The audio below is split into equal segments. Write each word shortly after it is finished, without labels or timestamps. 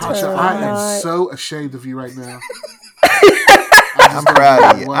Tasha, I am so ashamed of you right now. I'm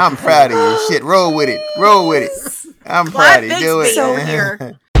proud of you. I'm proud of you. Shit, roll with it. Roll with it. I'm proud of you. Do it. So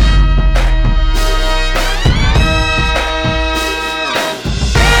here.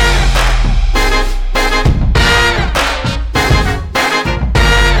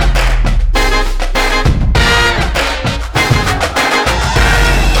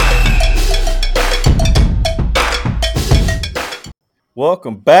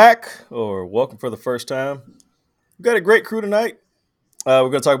 Welcome back, or welcome for the first time. We've got a great crew tonight. We're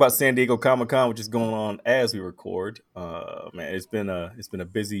going to talk about San Diego Comic-Con, which is going on as we record. Man, it's been a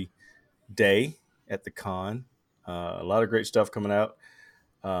busy day at the con. A lot of great stuff coming out.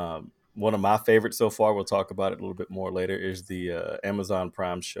 One of my favorites so far, we'll talk about it a little bit more later, is the Amazon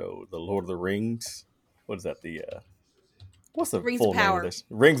Prime show, The Lord of the Rings. What is that? What's the full name of this?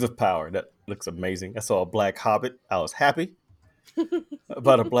 Rings of Power. That looks amazing. I saw a Black Hobbit. I was happy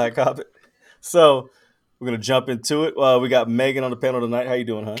about a Black Hobbit. So we're going to jump into it. We got Megan on the panel tonight. How you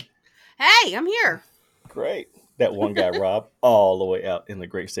doing, huh? Hey, I'm here. Great. That one guy, Rob, all the way out in the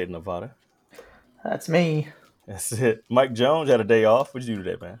great state of Nevada. That's me. That's it. Mike Jones had a day off. What did you do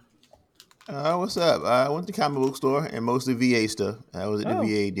today, man? What's up? I went to the comic book store and mostly VA stuff. I was at the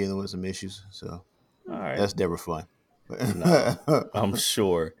VA dealing with some issues, so all right. That's never fun. No, I'm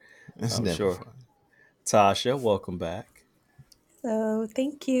sure. I'm sure. Fun. Tasha, welcome back. So,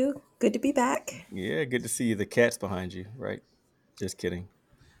 thank you. Good to be back. Yeah, good to see you. The cat's behind you, right? Just kidding.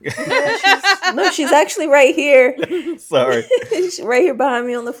 No, she's actually right here. Sorry. She's right here behind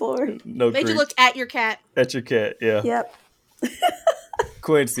me on the floor. No Made you look at your cat. At your cat, yeah. Yep.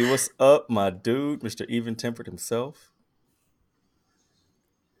 Quincy, what's up, my dude? Mr. Even-Tempered himself.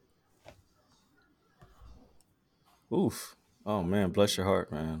 Oof. Oh, man, bless your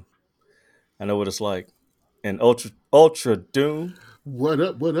heart, man. I know what it's like. And Ultra Doom. What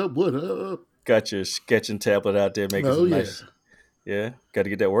up, what up, what up? Got your sketching tablet out there making some nice. Yeah, got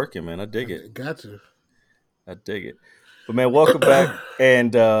to get that working, man. I dig it. Got to. I dig it. But, man, welcome back.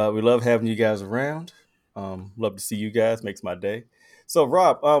 And we love having you guys around. Love to see you guys. Makes my day. So,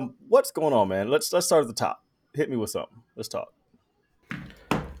 Rob, what's going on, man? Let's start at the top. Hit me with something. Let's talk.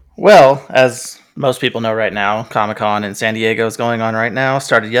 Well, as most people know right now, Comic-Con in San Diego is going on right now.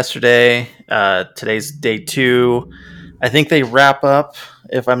 Started yesterday. Today's day 2. I think they wrap up,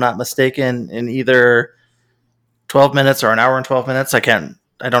 if I'm not mistaken, in either 12 minutes or an hour and 12 minutes. I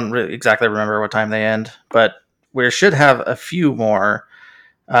don't really exactly remember what time they end, but we should have a few more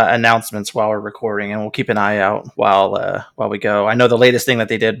announcements while we're recording, and we'll keep an eye out while we go. I know the latest thing that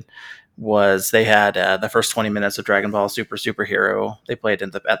they did was they had the first 20 minutes of Dragon Ball Superhero. They played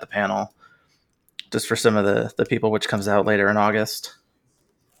at the panel just for some of the people, which comes out later in August.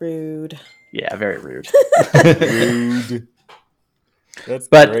 Rude. Yeah, very rude. Rude. That's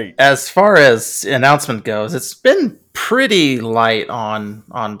but great. As far as announcement goes, it's been pretty light on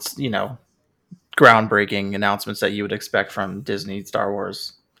groundbreaking announcements that you would expect from Disney, Star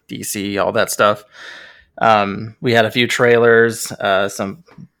Wars, DC, all that stuff. We had a few trailers, some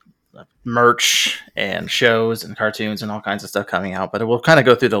merch and shows and cartoons and all kinds of stuff coming out, but we'll kind of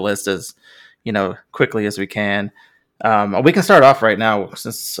go through the list as quickly as we can. We can start off right now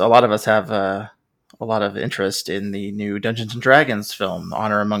since a lot of us have a lot of interest in the new Dungeons and Dragons film,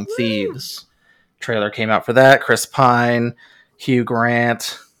 Honor Among Thieves. Trailer came out for that. Chris Pine, Hugh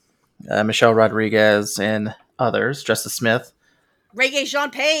Grant, Michelle Rodriguez, and others. Justice Smith.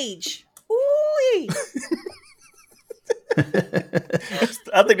 Reggae-Jean Page. Ooh.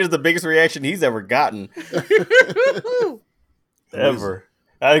 I think it's the biggest reaction he's ever gotten. Ever.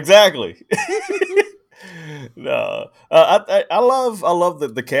 Exactly. No, I love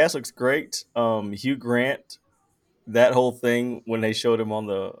the cast looks great. Hugh Grant, that whole thing when they showed him on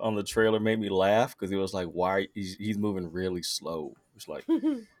the trailer made me laugh because he was like, "Why he's moving really slow?" It's like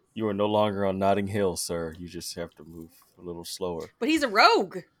you are no longer on Notting Hill, sir. You just have to move a little slower. But he's a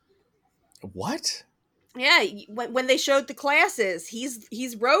rogue. What? Yeah, when they showed the classes,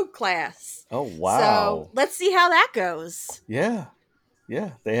 he's rogue class. Oh wow! So let's see how that goes. Yeah.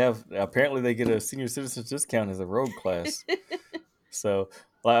 Yeah, apparently they get a senior citizens discount as a rogue class. So,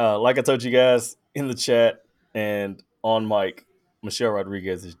 like I told you guys in the chat and on mic, Michelle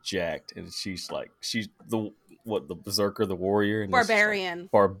Rodriguez is jacked, and she's the berserker, the warrior, and barbarian.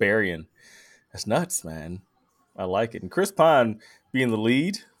 Barbarian. That's nuts, man. I like it. And Chris Pine being the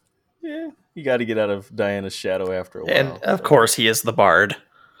lead, yeah, you got to get out of Diana's shadow after a while. And of course, he is the bard.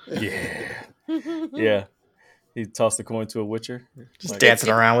 Yeah, yeah. He tossed the coin to a witcher. Just dancing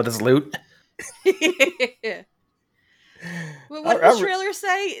around with his loot. What did the trailer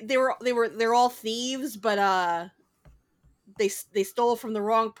say? They're all thieves, but they stole from the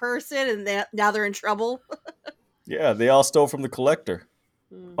wrong person and now they're in trouble. Yeah, they all stole from the collector.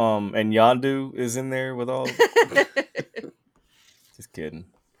 Mm. And Yondu is in there with all. Just kidding.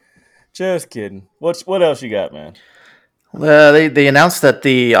 Just kidding. What else you got, man? They announced that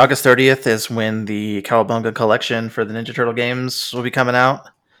the August 30th is when the Cowabunga collection for the Ninja Turtle games will be coming out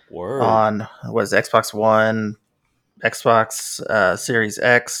Word. on Xbox One, Xbox Series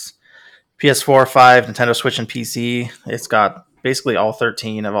X, PS4, 5, Nintendo Switch, and PC. It's got basically all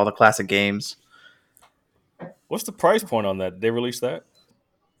 13 of all the classic games. What's the price point on that? Did they release that?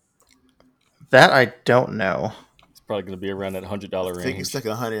 That I don't know. It's probably going to be around that $100 I think range. it's like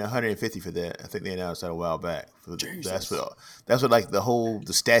 100, 150 for that. I think they announced that a while back. That's what like the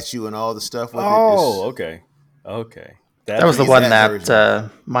statue and all the stuff. With Oh, it. okay. That was the it's one that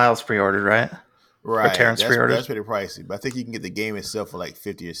that Miles pre-ordered, right? Right. Terrence pre-ordered. That's pretty pricey. But I think you can get the game itself for like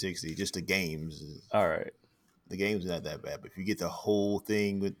 50 or 60. Just the games. All right. The game's not that bad. But if you get the whole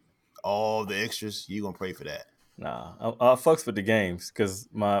thing with all the extras, you're going to pay for that. Nah, I fucks with the games because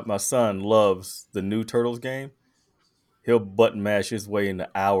my son loves the new Turtles game. He'll button mash his way into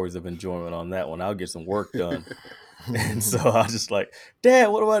hours of enjoyment on that one. I'll get some work done. And so I was just like, Dad,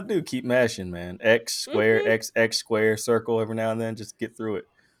 what do I do? Keep mashing, man. X square, X square, circle every now and then. Just get through it.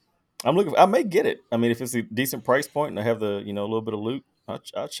 I may get it. I mean, if it's a decent price point and I have the, a little bit of loot,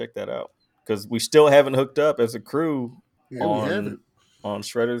 I'll check that out. Because we still haven't hooked up as a crew on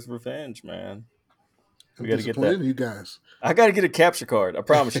Shredder's Revenge, man. I'm We got to get disappointed that. in you guys. I got to get a capture card. I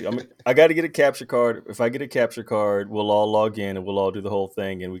promise you. I got to get a capture card. If I get a capture card, we'll all log in and we'll all do the whole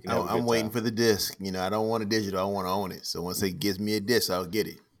thing, and we can. Have I'm waiting for the disc. I don't want a digital. I want to own it. So once it gives me a disc, I'll get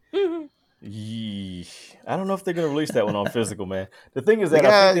it. Yeesh. I don't know if they're gonna release that one on physical, man. The thing is that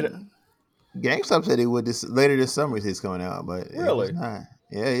I think GameStop said it would later this summer. It's coming out, but Really? it's not.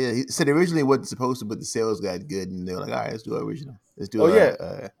 Yeah. He said originally it wasn't supposed to, but the sales got good, and they were like, "All right, let's do it original. Let's do it."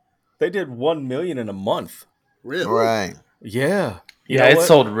 yeah. They did 1 million in a month. Really? Right. Yeah. It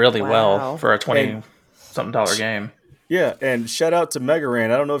sold really Wow. well for a $20-something game. Yeah, and shout out to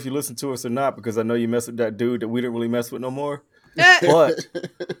Megaran. I don't know if you listen to us or not because I know you mess with that dude that we don't really mess with no more. But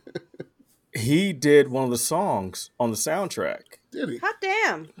he did one of the songs on the soundtrack. Did he? Hot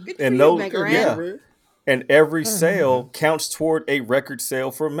damn. Good for And you, no- Mega Ran. yeah. And every sale counts toward a record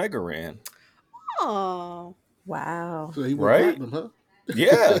sale for Megaran. Oh. Wow. So he went Right? platinum, huh?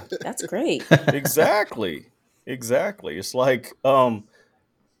 Yeah. That's great. Exactly. It's like,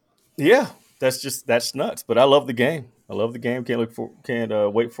 that's nuts. But I love the game. Can't wait for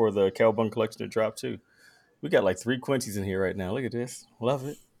the Cowabunga collection to drop too. We got like 3 Quincy's in here right now. Look at this. Love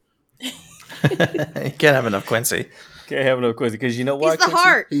it. You can't have enough Quincy. Can't have no Quincy because you know why? He's the Quincy?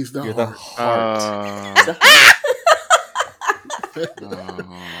 heart. He's the You're the heart. heart.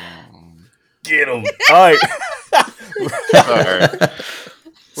 Get him. All right.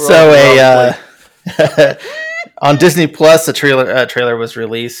 So on Disney Plus, a trailer was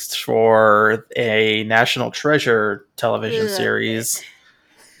released for a National Treasure television Ugh. series.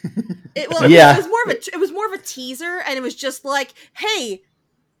 It was more of a teaser, and it was just like, hey,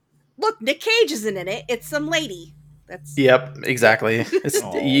 look, Nick Cage isn't in it. It's some lady. That's Yep, exactly.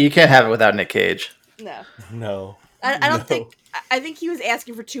 Aw. You can't have it without Nick Cage. no. No. I don't No. think. I think he was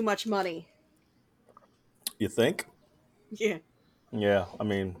asking for too much money. You think? Yeah. Yeah. I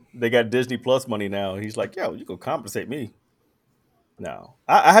mean, they got Disney Plus money now. He's like, yo, you go compensate me. No,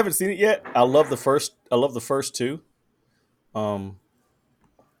 I haven't seen it yet. I love the first two. I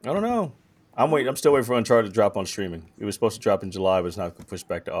don't know. I'm still waiting for Uncharted to drop on streaming. It was supposed to drop in July, but it's not pushed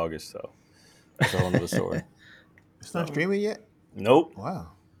back to August. So that's a whole other story. It's not streaming yet. Nope. Wow.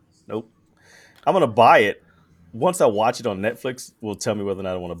 I'm gonna buy it. Once I watch it on Netflix, will tell me whether or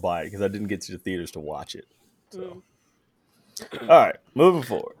not I want to buy it because I didn't get to the theaters to watch it. So, all right, moving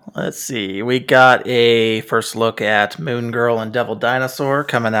forward. Let's see. We got a first look at Moon Girl and Devil Dinosaur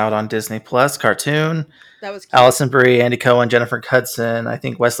coming out on Disney Plus cartoon. That was cute. Allison Brie, Andy Cohen, Jennifer Hudson. I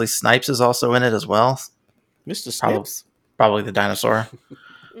think Wesley Snipes is also in it as well. Mr. Probably- Snips. Probably the dinosaur.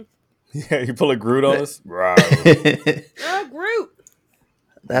 Yeah, you pull a Groot on us. Right. Oh, Groot.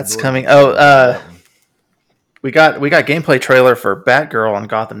 That's coming. Oh, we got gameplay trailer for Batgirl on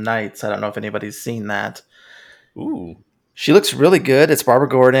Gotham Knights. I don't know if anybody's seen that. Ooh. She looks really good. It's Barbara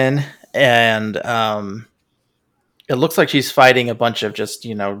Gordon, and it looks like she's fighting a bunch of just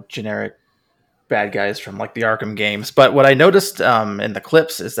generic bad guys from like the Arkham games. But what I noticed in the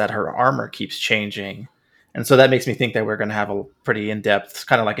clips is that her armor keeps changing, and so that makes me think that we're going to have a pretty in-depth,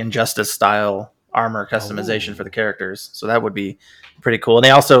 kind of like Injustice style armor customization for the characters. So that would be pretty cool. And they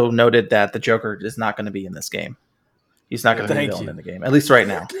also noted that the Joker is not going to be in this game. He's not going to be a Thank villain you. in the game, at least right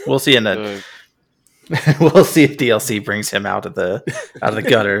now. We'll see in the. We'll see if DLC brings him out of the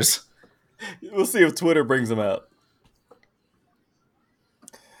gutters. We'll see if Twitter brings him out.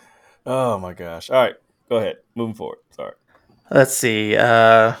 Oh my gosh! All right, go ahead. Moving forward. Sorry. Let's see.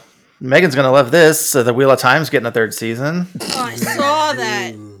 Megan's gonna love this. The Wheel of Time's getting a third season. Oh, I saw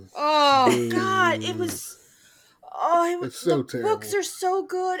that. Oh God, it was. Oh, It's so the terrible. books are so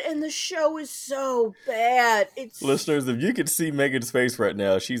good, and the show is so bad. It's Listeners, if you could see Megan's face right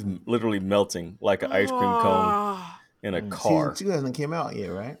now, she's literally melting like an ice cream cone in a car. Season 2 hasn't came out yet,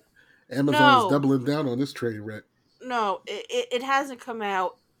 right? Amazon No. is doubling down on this train wreck. No, it hasn't come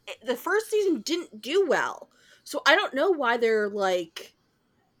out. The first season didn't do well, so I don't know why they're like.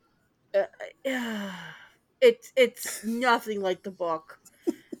 It's nothing like the book.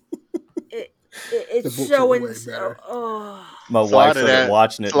 It's The books so are way better. My It's a lot wife of started that-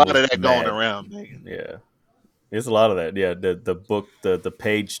 watching it. It's a lot and of was that mad. going around, Megan. Yeah, it's a lot of that. Yeah, the book, the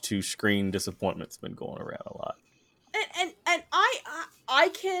page to screen disappointment's been going around a lot. And I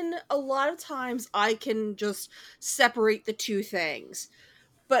can a lot of times I can just separate the two things,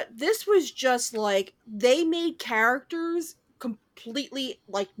 but this was just like they made characters completely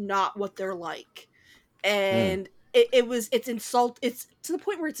like not what they're like, and it's to the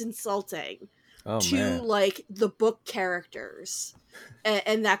point where it's insulting Oh to man, like the book characters,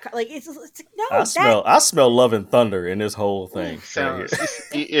 and that like it's like no I smell Love and Thunder in this whole thing right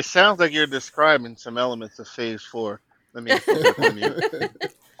here. It sounds like you're describing some elements of Phase 4. Let me continue.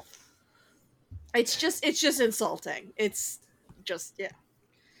 it's just insulting. It's just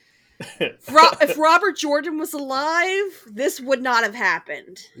If Robert Jordan was alive, this would not have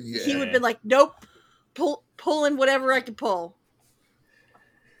happened. Yeah. He would have been like, nope, pulling whatever I could pull.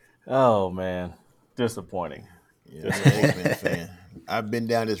 Oh man, disappointing. Yeah, I'm an X-Men fan. I've been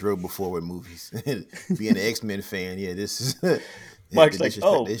down this road before with movies. Being an X-Men fan, yeah, this is Mike's the like, disrespect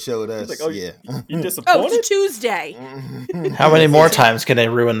oh, they showed us. He's like, oh, yeah, you Oh, disappointed? it's a Tuesday. How many more times can they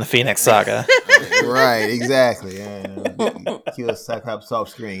ruin the Phoenix Saga? right, exactly. Yeah. Kill Cyclops off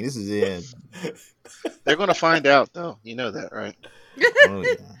screen. This is it. They're going to find out, though. You know that, right? Oh,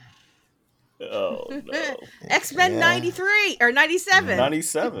 yeah. Oh no, X-Men Yeah. 93 or 97.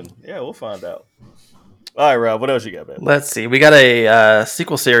 97. Yeah, we'll find out. All right, Rob, what else you got, man? Let's see. We got a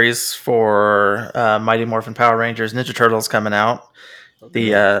sequel series for Mighty Morphin Power Rangers Ninja Turtles coming out.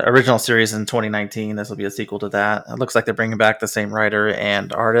 The original series in 2019. This will be a sequel to that. It looks like they're bringing back the same writer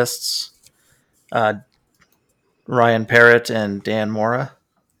and artists, Ryan Parrott and Dan Mora.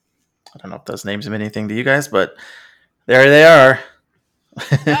 I don't know if those names mean anything to you guys, but there they are.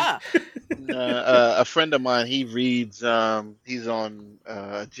 Ah. A friend of mine, he reads, he's on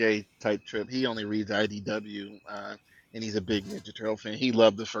a J type trip. He only reads IDW, and he's a big Ninja Turtle fan. He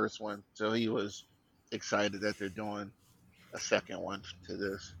loved the first one, so he was excited that they're doing a second one to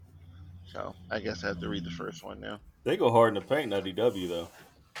this. So I guess I have to read the first one now. They go hard in the paint, in IDW, though.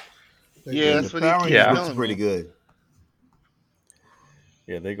 Yeah, The that's what Power he Rangers keeps books telling are pretty me. good.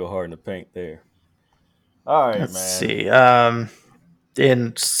 Yeah, they go hard in the paint there. All right, Let's man. see.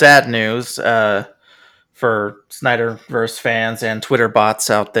 In sad news for Snyderverse fans and Twitter bots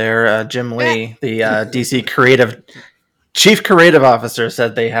out there, Jim Lee, the DC chief creative officer,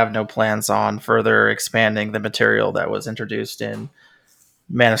 said they have no plans on further expanding the material that was introduced in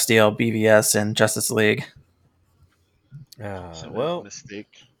Man of Steel, BVS, and Justice League. It's a Well, mistake.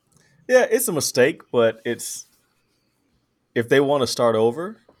 yeah, it's a mistake, but it's if they want to start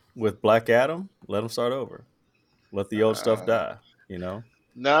over with Black Adam, let them start over. Let the old stuff die. You know,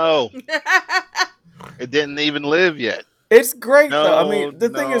 No, it didn't even live yet. it's great though. I mean, the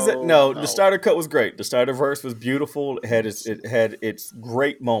No, thing is that no. the Snyder cut was great. The Snyderverse was beautiful. It had its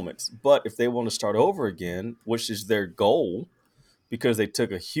great moments. But if they want to start over again, which is their goal, because they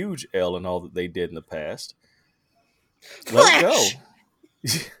took a huge L in all that they did in the past, let it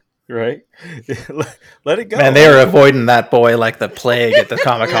go. Right? Let it go. Man, they are avoiding that boy like the plague at the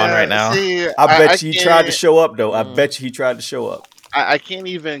Comic-Con right now. See, I bet you he tried to can't- show up though. I bet you he tried to show up. I can't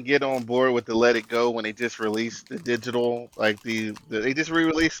even get on board with the Let It Go when they just released the digital, like they just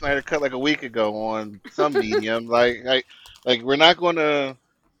re-released Snyder Cut like a week ago on some medium. like we're not gonna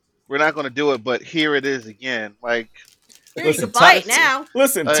do it, but here it is again. Like Here, you Listen, can buy it Top- now.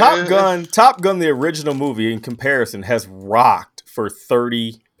 Listen, Uh, Top Gun, the original movie, in comparison, has rocked for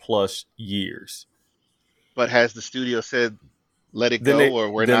 30 plus years. but has the studio said let it Then go, they,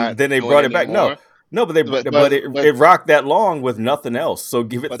 or we're then, not? then they doing brought it back. anymore? No, but But- it rocked that long with nothing else. So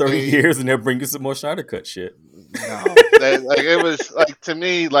give it But 30 they- years and they'll bring you some more Snyder Cut shit. No, like it was like to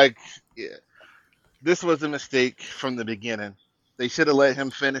me like this was a mistake from the beginning. They should have let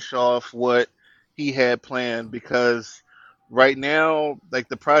him finish off what he had planned because right now, like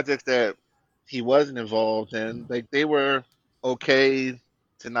the projects that he wasn't involved in, like they were okay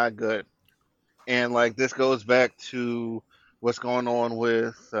to not good. And like this goes back to what's going on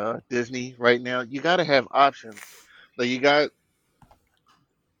with Disney right now. You got to have options. Like you got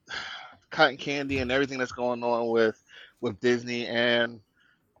cotton candy and everything that's going on with Disney and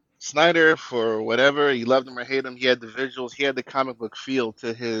Snyder, for whatever you loved him or hate him, he had the visuals, he had the comic book feel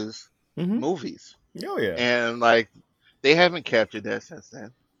to his Mm-hmm. movies, Oh yeah. and like they haven't captured that since then.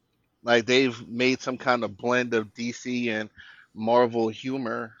 Like they've made some kind of blend of DC and Marvel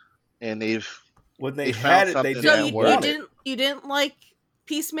humor, and When they they had found it, they something So that didn't you want it. worked. didn't like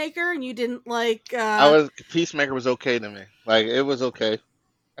Peacemaker, and you didn't like I was Peacemaker was okay to me. Like it was okay.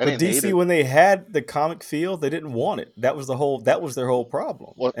 I But didn't hate DC, it. when they had the comic feel, they didn't want it. That was the whole. That was their whole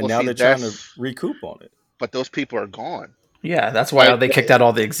problem. Well, And now see, they're trying to that's recoup on it. but those people are gone. Yeah, that's why Like they kicked out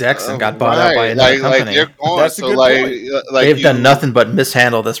all the execs and got bought out by right, another like company. they're gone. That's a So good like point. like They've done you nothing but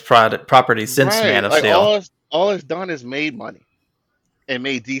mishandle this property since right, Man of like Steel. all it's done is made money and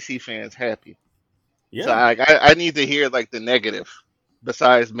made DC fans happy. So Yeah. I need to hear like the negative.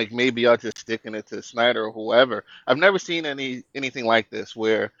 Besides, maybe y'all just sticking it to Snyder or whoever. I've never seen anything like this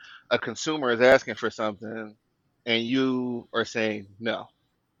where a consumer is asking for something and you are saying no.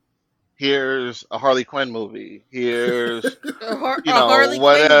 Here's a Harley Quinn movie. Here's a Harley Quinn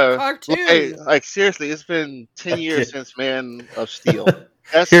whatever. cartoon. Like seriously, it's been 10 years Okay. since Man of Steel.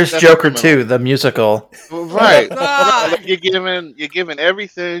 Here's That's Joker criminal. 2, the musical. Right. Oh Right. Like God! you're giving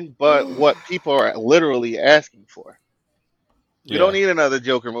everything but what people are literally asking for. We don't Yeah. need another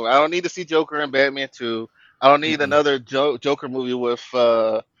Joker movie. I don't need to see Joker and Batman 2. I don't need Mm-mm. another Joker movie with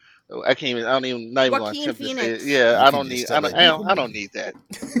I can't even I don't even not even going to Joaquin attempt to say it. Phoenix. Yeah, You can just stop at Joker I don't movie. need that.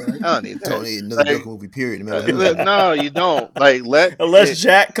 Right? I don't need Don't that. need another Like Joker movie. Period. No matter who it is. no, you don't. Like let Unless it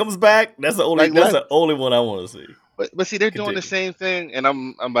Jack comes back, that's the only. like That's let the only one I want to see. but see they're doing the Continue. same thing and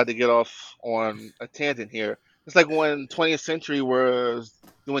I'm about to get off on a tangent here. It's like when 20th Century was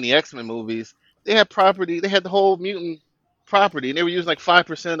doing the X-Men movies, they had property, they had the whole mutant property and they were using like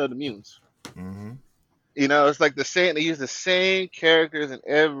 5% of the mutants. Mm-hmm. You know, it's like the same. They use the same characters in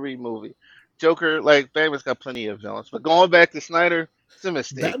every movie. Joker, like Batman's got plenty of villains, but going back to Snyder, it's a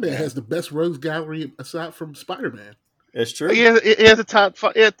mistake, Batman man. has the best rogues gallery aside from Spider Man. It's Like, true. it has a top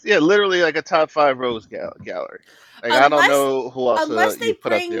five. Yeah, literally like a top five rose gallery. Like I don't Unless know who else unless they you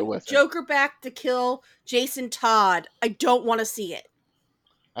put up there bring with him. Joker back to kill Jason Todd, I don't want to see it.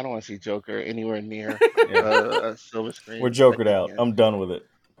 I don't want to see Joker anywhere near Yeah. a silver screen We're jokered ever out. again. I'm done with it.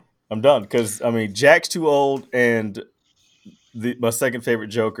 I'm done because I mean Jack's too old, and my second favorite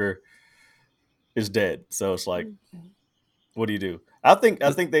Joker is dead. So it's like, what do you do? I think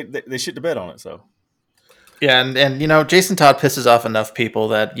they shit the bed on it. So Yeah, and you know, Jason Todd pisses off enough people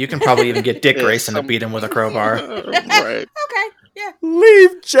that you can probably even get Dick Yeah, Grayson to beat him with a crowbar. right. Okay, yeah.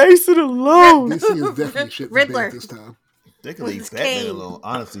 leave Jason alone. DC is definitely shit the Riddler. bed this time. They can With leave his Batman cane. alone,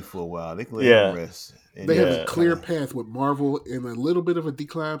 honestly, for a while. They can let Yeah. him rest. And They have Yeah. a clear path with Marvel and a little bit of a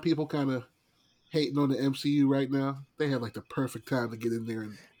decline. People kind of hating on the MCU right now. They have like the perfect time to get in there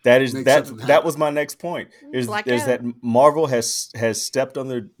and That is make that. something That happen. was my next point. Is Black that Adam. Marvel has stepped on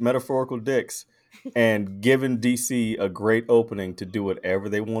their metaphorical dicks and given DC a great opening to do whatever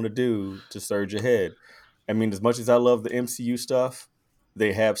they want to do to surge ahead. I mean, as much as I love the MCU stuff,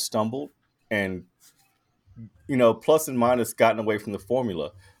 they have stumbled and plus and minus gotten away from the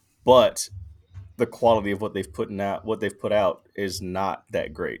formula, but the quality of what they've put out is not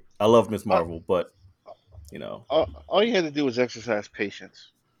that great. I love Miss Uh, Marvel, but you know, all you had to do was exercise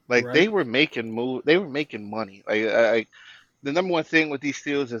patience. Like right. they were making they were making money. Like the number one thing with these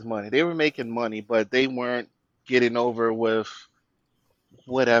steals is money. They were making money, but they weren't getting over with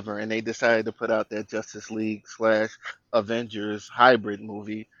whatever, and they decided to put out that Justice League / Avengers hybrid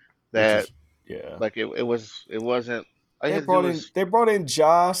movie which that is yeah. like it wasn't. All you They had to do brought in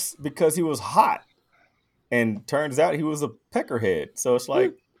Joss because he was hot, and turns out he was a peckerhead. So it's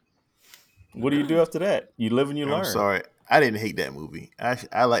like, what do you do after that? You live and you I'm learn. sorry. I didn't hate that movie.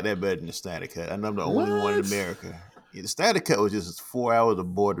 I like that better than the Snyder Cut. And I'm the only one in What? America. Yeah, the Snyder Cut was just 4 hours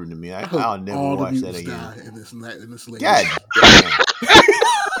of boredom to me. I hope I'll never all the watch that mutants again. die in this latest. God damn.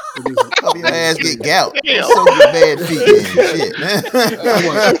 in this Hope your ass get latest- gout. Damn. So your bad feet and shit, man.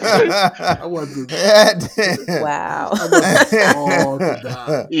 I want the God damn. Wow. I want them all to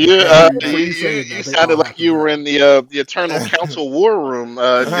die. Yeah, Before you say it, now, you they sounded all like have to you die. were in the Eternal Council war room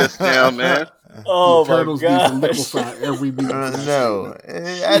just now, man. Oh The Eternals my need to gosh! liquefy every mutant. for that No,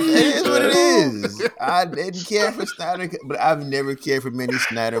 statement. it is what it is. I didn't care for Snyder, but I've never cared for many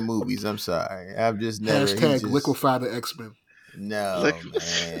Snyder movies. I'm sorry, I've just never. Hashtag liquefy the X-Men. No, Lick-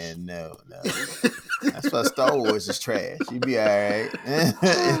 man, no. That's why Star Wars is trash. You be all right.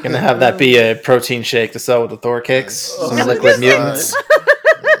 Gonna have that be a protein shake to sell with the Thor cakes. Some I was liquid gonna say- mutants.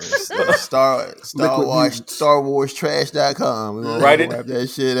 StarWarsTrash.com. We're gonna Write it. wrap that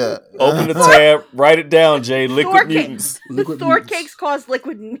shit up. Open the tab, write it down, Jay. Thor Liquid cake. mutants. Liquid Thor mutants. cakes cause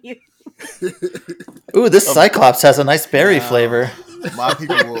liquid mutants. Ooh, this Cyclops has a nice berry flavor. My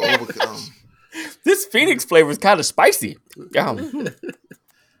people will overcome. This Phoenix flavor is kind of spicy.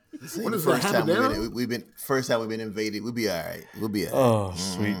 This ain't What the is that, first time habanero? we've been invaded. We'll be all right. We'll be all right. Oh,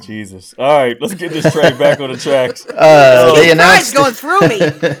 sweet Jesus. All right, let's get this track back on the tracks. They Guys announced. going through me.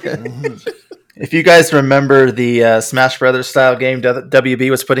 If you guys remember the Smash Brothers style game WB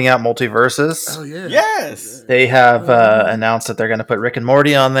was putting out, Multiverses, Oh yeah. Yes. they have announced that they're going to put Rick and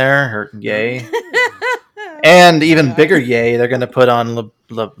Morty on there. Or yay! And even bigger yay, they're going to put on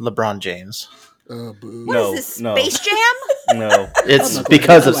LeBron James. Boo. What No, is this, no. Space Jam? No. It's not gonna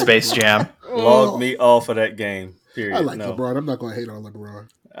because hate. of I like Space LeBron. Jam. Log me off of that game. Period. I like no. LeBron. I'm not going to hate on LeBron.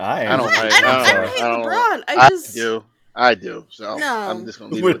 I I am. don't I hate. don't I'm sorry. hate I don't- LeBron. I I just do. I do. So No. I'm just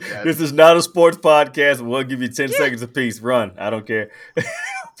gonna leave it at that. This is not a sports podcast. We'll give you 10 seconds apiece. Run. I don't care.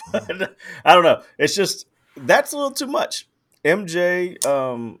 But, I don't know. It's just that's a little too much. MJ,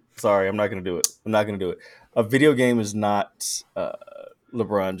 sorry, I'm not gonna do it. A video game is not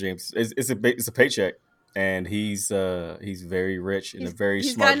LeBron James. It's a paycheck, and he's very rich and a very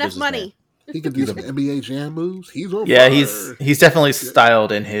he's smart got enough businessman. money. He can do some NBA Jam moves. He's on Yeah, fire. he's definitely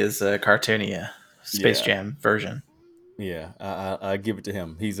styled in his cartoonia Space Yeah. Jam version. Yeah, I give it to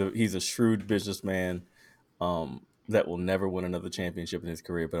him. He's a shrewd businessman that will never win another championship in his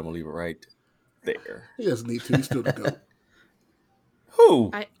career. But I'm gonna leave it right there. He doesn't need to. He's still the GOAT.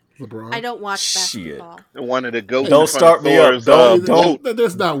 Who? LeBron. I don't watch Shit. basketball. One of the goats. Don't in front start of me up. Thor's, Don't.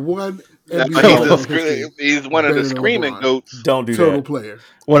 There's not one He's, NBA a player scre- he's one of the better than screaming LeBron. goats. Don't do total that. player.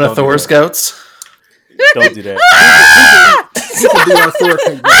 One of Don't do Thor's that. goats. Don't do that. He can be our Thor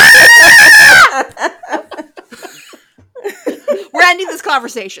cake. We're ending this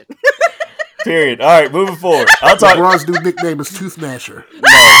conversation. Period. All right, moving forward. I'll talk. LeBron's new nickname is Tooth Gnasher.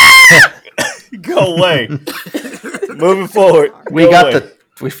 Go away. Moving forward.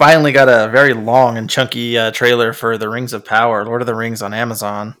 We finally got a very long and chunky trailer for The Rings of Power, Lord of the Rings on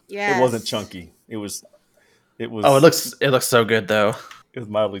Amazon. Yeah, It wasn't chunky. It was. Oh, it looks so good though. It was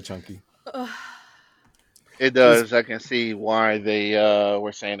mildly chunky. It does. I can see why they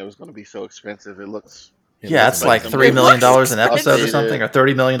were saying it was going to be so expensive. It looks. Yeah, it's like It $3 million looks an episode or expensive. something, or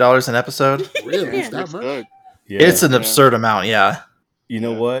 $30 million an episode. Really? It's It that looks much? good. Yeah. It's an absurd amount. Yeah. You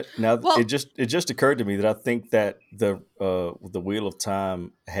know what? Now Well- it just occurred to me that I think that the Wheel of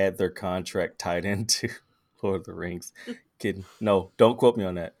Time had their contract tied into Lord of the Rings. Kidding? No, don't quote me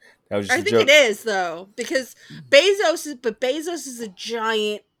on that. That was just I a think joke. it is though, because Bezos is a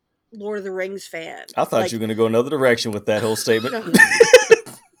giant Lord of the Rings fan. I thought you were going to go another direction with that whole statement. No.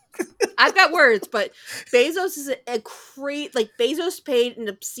 I've got words, but Bezos is Bezos paid an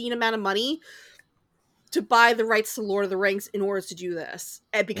obscene amount of money to buy the rights to Lord of the Rings in order to do this,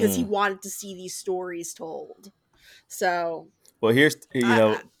 and because he wanted to see these stories told. So, Well, here's the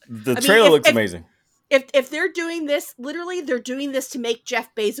I mean, trailer looks if- amazing. if they're doing this, literally, they're doing this to make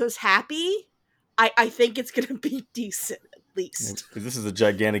Jeff Bezos happy. I think it's gonna be decent at least. This is a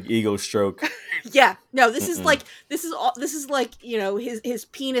gigantic ego stroke. Yeah, no, this is like his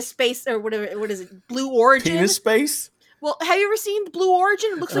penis space or whatever. What is it? Blue Origin. Penis space? Well, have you ever seen the Blue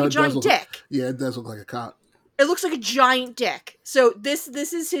Origin? It looks like a It does giant look- dick. Yeah, it does look like a cock. It looks like a giant dick. So this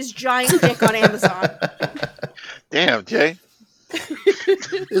is his giant dick on Amazon. Damn, Jay.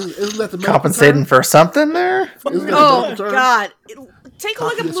 Isn't that the medical Compensating term? for something there? Isn't that Oh the medical term? God! Take a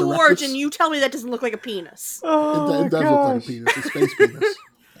look at Copious Blue erectus? Origin. You tell me that doesn't look like a penis. Oh, It does look like a penis. A space penis.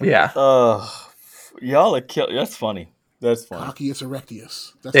 Yeah. Y'all are kill. That's funny. That's funny. Coccius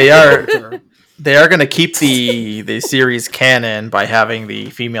erectus. That's They the are- medical term. They are going to keep the series canon by having the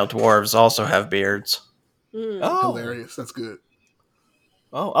female dwarves also have beards. Mm. Oh, Hilarious. That's good.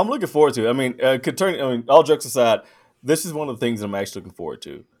 oh, I'm looking forward to it. I mean, all jokes aside, this is one of the things that I'm actually looking forward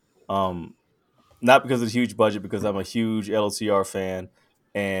to. Not because of the huge budget, because I'm a huge LOTR fan,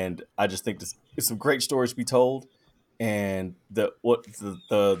 and I just think it's some great stories to be told. And the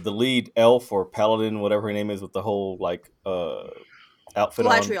lead elf or paladin, whatever her name is, with the whole outfit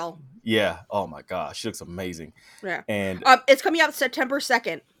on. Galadriel. Yeah. Oh my gosh, she looks amazing. Yeah. And It's coming out September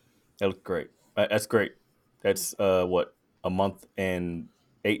 2nd. that looks great. That's great. That's a month and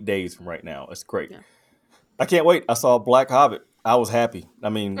 8 days from right now. That's great. Yeah. I can't wait. I saw Black Hobbit. I was happy. I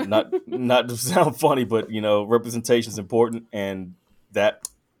mean, not to sound funny, but representation is important, and that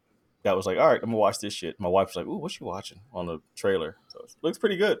that was like, all right, I'm gonna watch this shit. My wife was like, ooh, what you watching on the trailer? So it looks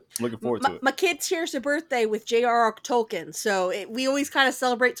pretty good. I'm looking forward to it. My kid shares a birthday with J.R.R. Tolkien, so we always kind of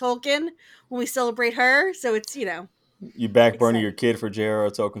celebrate Tolkien when we celebrate her. So it's You back burner exciting. your kid for J.R.R.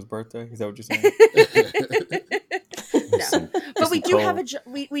 Tolkien's birthday? Is that what you're saying? No, but we do have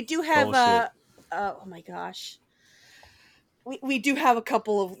we do have oh my gosh, we do have a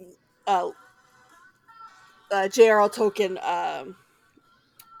couple of J.R.R. Tolkien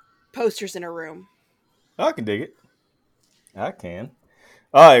posters in her room. I can dig it. I can.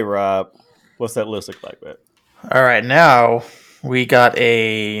 All right, Rob. What's that list look like, man? All right, now we got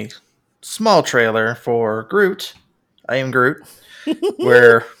a small trailer for Groot. I Am Groot.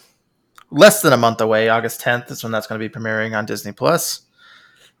 We're less than a month away. August 10th is when that's going to be premiering on Disney Plus.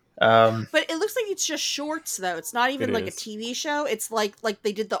 But it looks like it's just shorts, though. It's not even like a TV show. It's like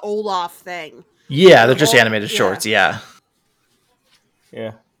they did the Olaf thing. Yeah, they're just animated shorts. Yeah.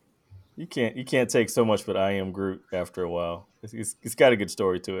 You can't take so much, but I Am Groot after a while. It's got a good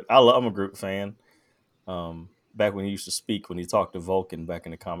story to it. I'm a Groot fan. Back when he used to speak, when he talked to Vulcan back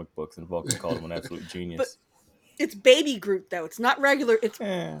in the comic books, and Vulcan called him an absolute genius. But it's baby Groot, though. It's not regular. It's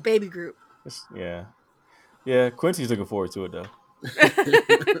baby Groot. Yeah. Quincy's looking forward to it, though.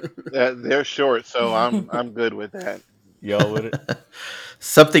 They're short, so I'm good with that. Y'all with it?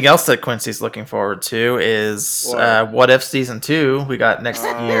 Something else that Quincy's looking forward to is What If Season 2 we got next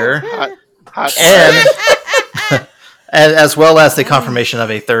year. Hot and as well as the confirmation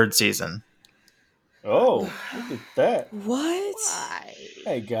of a third season. Oh, look at that. What?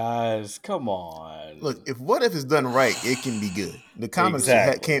 Hey, guys, come on. Look, if What If is done right, it can be good. The comics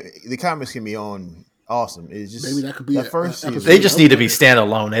the comics can be on awesome. It's just maybe that could be that first season. They just need to be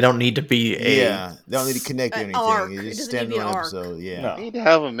standalone. They don't need to be they don't need to connect or anything. Arc. It's just It doesn't need to be an standalone arc. episode. Yeah. No. You need to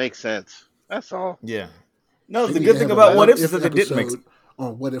have them make sense. That's all. Yeah. No, the Maybe good they thing have a about What If What is that they didn't make episode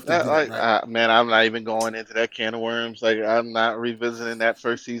on What If they did it right. Man, I'm not even going into that can of worms. Like, I'm not revisiting that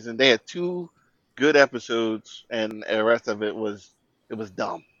first season. They had 2 good episodes, and the rest of it was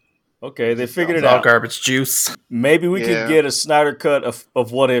dumb. Okay, they figured It's it all out. garbage juice. Maybe we could get a Snyder cut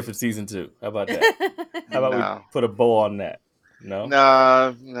of What If in season 2. How about that? How about we put a bow on that? No?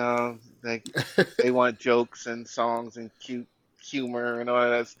 No. They want jokes and songs and cute humor and all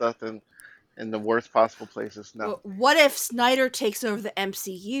that stuff in the worst possible places. No. What if Snyder takes over the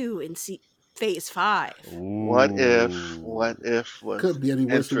MCU in Phase 5? Ooh. What if was Couldn't be any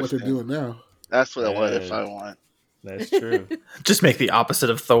worse than what they're interesting. doing now. That's what if I want. That's true. Just make the opposite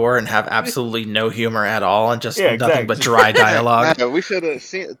of Thor and have absolutely no humor at all and just nothing but exactly. dry dialogue. Yeah, we should have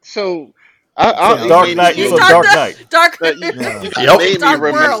seen. So, Dark Knight. You So start Dark Knight. Dark. you Yep. made me Dark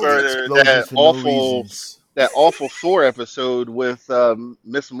World. remember that awful Thor episode with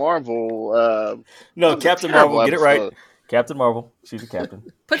Miss Marvel. No, Captain Marvel. Get it right. Captain Marvel. She's the captain.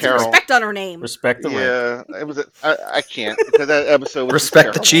 Put some Carol. respect on her name. Respect the rank. Yeah, it was. I can't because that episode was Respect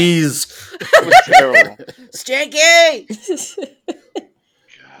the terrible. cheese. It was terrible. Stinky.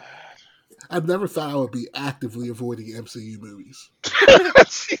 I've never thought I would be actively avoiding MCU movies.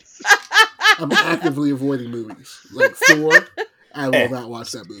 Jesus. I'm actively avoiding movies. Like Thor, I will not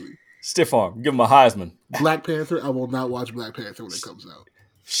watch that movie. Stiff arm. Give him a Heisman. Black Panther, I will not watch Black Panther when it comes out.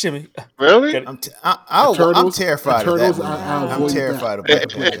 Shimmy. Really? Get it. I'm terrified of that Eternals, movie. I'll I'm avoid terrified of that.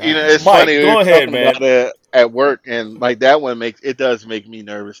 Black Panther. It's Mike, funny. go we were ahead, talking man. about it at work, and like that one does make me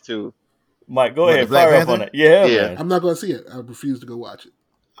nervous too. Mike, go What, ahead. the Black Fire up Panther? on it. Yeah, Yeah. man. I'm not going to see it. I refuse to go watch it.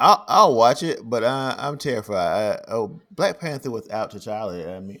 I'll watch it, but I'm terrified. Black Panther without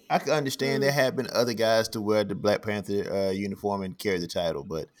T'Challa. I mean, I can understand there have been other guys to wear the Black Panther uniform and carry the title,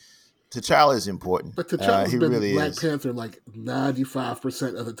 but T'Challa is important. But T'Challa's he been really Black is. Panther like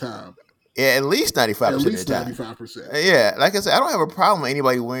 95% of the time. Yeah, at least 95% At of the least time. 95%. Yeah, like I said, I don't have a problem with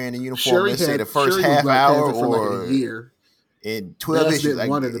anybody wearing a uniform. Shuri Let's say the first Shuri was half Black hour Panther for or like a year. in 12 Best issues. didn't Like,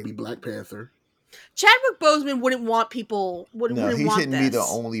 want her to be Black Panther. Chadwick Boseman wouldn't want people. Wouldn't he want shouldn't this. be the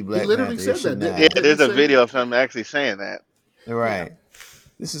only Black literally Panther. said He should that, not. Yeah, didn't there's a say video that? of him actually saying that. Right.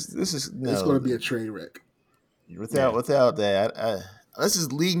 This is no. It's going to be a train wreck. Without that, this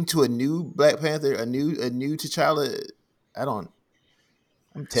is leading to a new Black Panther, a new T'Challa.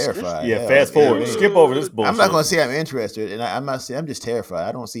 I'm terrified. Yeah, fast forward. Skip over this bullshit. I'm not going to say I'm interested, and I'm not saying I'm just terrified.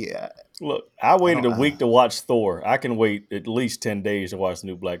 I don't see. Look, I waited a week to watch Thor. I can wait at least 10 days to watch the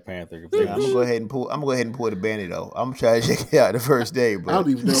new Black Panther. I'm gonna go ahead and pull the Bandit though. I'm gonna try to check it out the first day, I but don't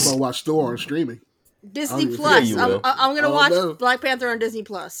even know if I'll watch Thor on streaming. Disney Yeah, Plus. you will. I'm gonna Oh, watch no. Black Panther on Disney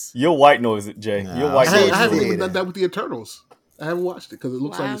Plus. You'll white noise it, Jay. Nah. You'll white I noise it. haven't Yeah. even done that with the Eternals. I haven't watched it because it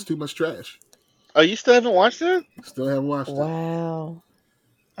looks like Wow. it's too much trash. Oh, you still haven't watched it? Still haven't watched it. Wow.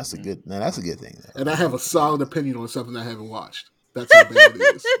 that's a good thing. Though. And I have a solid opinion on something I haven't watched. That's how bad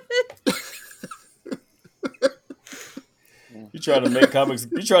it is. trying to make comics.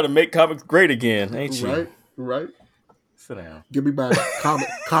 You trying to make comics great again, ain't you? Right. Sit down. Give me my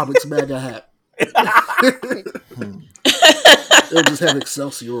comics MAGA hat. It'll just have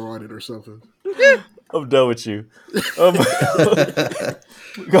Excelsior on it or something. I'm done with you. Go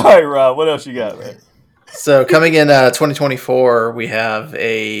ahead, Rob. What else you got, man? So coming in 2024, we have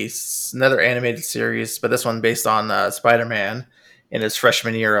another animated series, but this one based on Spider-Man in his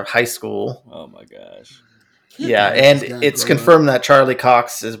freshman year of high school. Oh my gosh! Yeah, and it's confirmed that Charlie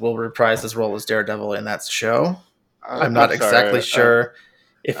Cox will reprise his role as Daredevil in that show. I'm not exactly sure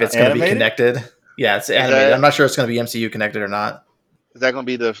if it's going to be connected. Yeah, it's animated. I'm not sure it's going to be MCU connected or not. Is that going to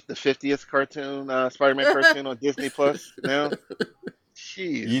be the 50th cartoon, Spider-Man cartoon on Disney Plus now?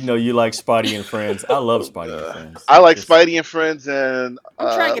 Jeez. You know you like Spidey and Friends. I love Spidey and Friends. I like Spidey and Friends, and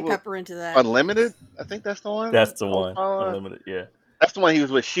I'm trying to get Pepper into that. Unlimited. I think that's the one. That's the one. Unlimited. Yeah. That's the one he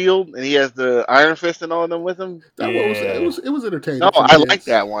was with Shield, and he has the Iron Fist and all of them with him. It was entertaining. No, I like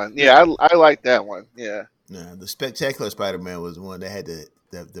that one. Yeah, I like that one. Yeah. No, the Spectacular Spider-Man was the one that had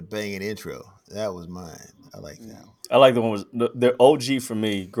the banging intro. That was mine. I like that one. I like the one with the OG for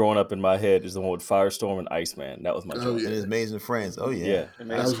me growing up in my head is the one with Firestorm and Iceman. That was my choice. And his Amazing Friends. Oh yeah.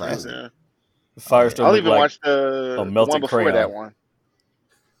 That was classic. Yeah. Firestorm. I'll even watch the one before crayon. That one.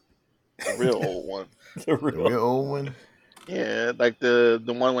 The real old one. The real old one. Yeah, like the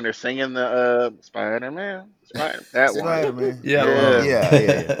one when they're singing the Spider-Man. That one. Yeah.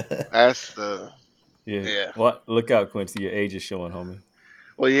 That's the. Yeah. What? Look out, Quincy. Your age is showing, homie.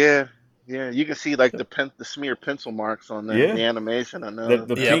 Well, yeah. You can see like the smear pencil marks on the animation. I know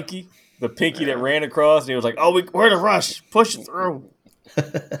the pinky that ran across, and he was like, "Oh, we're in a rush. Push it through."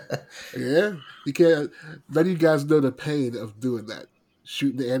 Yeah, you can't. None of you guys know the pain of doing that.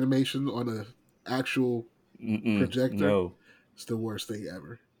 Shooting the animation on an actual projector. No, it's the worst thing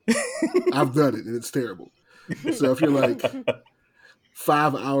ever. I've done it, and it's terrible. So if you're like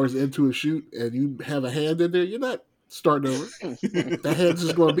 5 hours into a shoot and you have a hand in there, you're not starting over. That hand's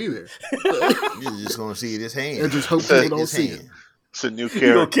just going to be there. You're just going to see this hand. And just hope people don't see it. It's a new character.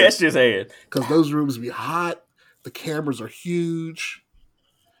 You're going to catch his hand. Because those rooms be hot. The cameras are huge.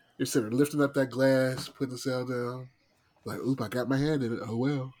 You're sitting there lifting up that glass, putting the cell down. Like, oop, I got my hand in it. Oh,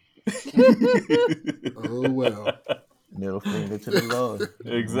 well. Oh, well. Middle finger to the Lord.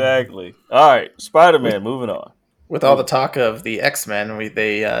 Exactly. All right. Spider-Man, moving on. With all the talk of the X-Men,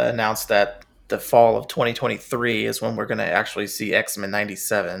 they announced that the fall of 2023 is when we're going to actually see X-Men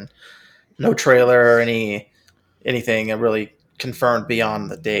 97. No trailer or anything really confirmed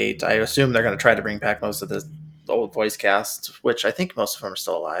beyond the date. I assume they're going to try to bring back most of the old voice cast, which I think most of them are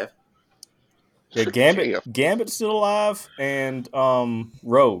still alive. Yeah, Gambit's still alive, and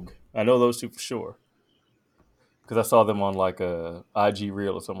Rogue. I know those two for sure. Because I saw them on like a IG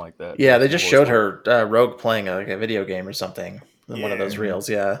reel or something like that. Yeah, they just showed her Rogue playing a video game or something in one of those reels.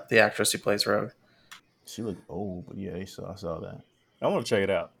 Yeah, the actress who plays Rogue. She looked old, but yeah, I saw that. I want to check it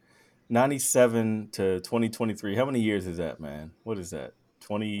out. 97 to 2023. How many years is that, man? What is that?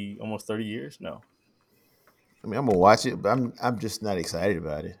 20, almost 30 years? No. I mean, I'm gonna watch it, but I'm just not excited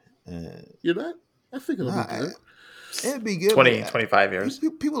about it. You're not? I think it'll be good. It'd be good. 25 years.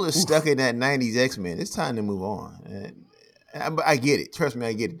 People are stuck in that 90s X-Men. It's time to move on. I get it. Trust me,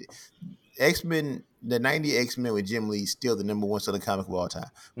 I get it. X-Men, the 90 X-Men with Jim Lee is still the number one selling comic of all time.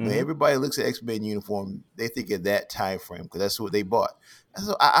 When everybody looks at X-Men uniform, they think of that time frame because that's what they bought.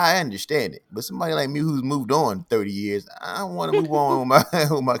 So I understand it. But somebody like me who's moved on 30 years, I don't want to move on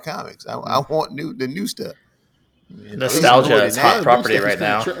with my comics. I want the new stuff. Nostalgia is hot property right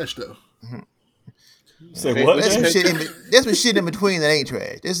now. Trash, though. So what? There's some shit in between that ain't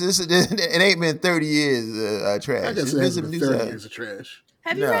trash. It ain't been 30 years trash. I guess it's been 30 years of trash.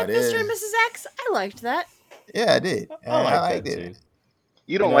 Have you read Mr. and Mrs. X? I liked that. Yeah, I did. I liked it.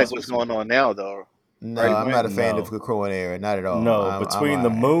 You don't like what's going on now, though. No, I'm not a fan of the Crowan era. Not at all. No, between the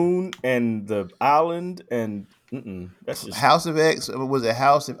moon and the island and that's just House of X. Was it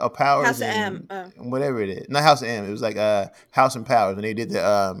House of Powers? House of M. Whatever it is. Not House of M. It was like House and Powers, and they did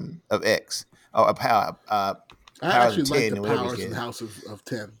the of X. Oh, Powers I actually of 10 liked the and whatever Powers it in is. House of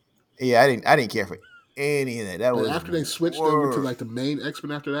 10. Yeah, I didn't care for any of that. That But was after they switched over to like the main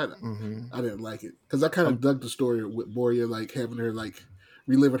X-Men after that, I didn't like it. Because I kind of dug the story with Moria, like having her like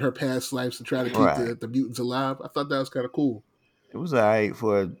reliving her past lives and trying to keep the mutants alive. I thought that was kind of cool. It was all right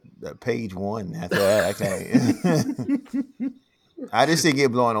for page one. After that, I just didn't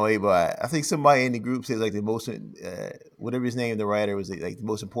get blown away by it. I think somebody in the group says like the most, whatever his name, the writer was like the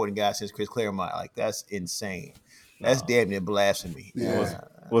most important guy since Chris Claremont. Like that's insane. That's No. damn near blasphemy. Yeah.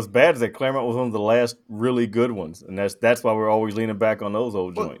 What's bad is that Claremont was one of the last really good ones, and that's why we're always leaning back on those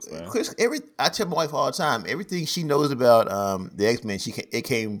old Well, joints, man. Chris, I tell my wife all the time, everything she knows about the X-Men, it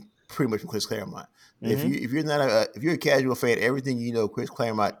came pretty much from Chris Claremont. Mhm. If you're a casual fan, everything you know Chris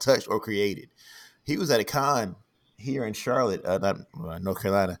Claremont touched or created. He was at a con here in Charlotte, North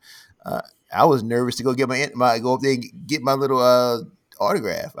Carolina. I was nervous to go go up there and get my little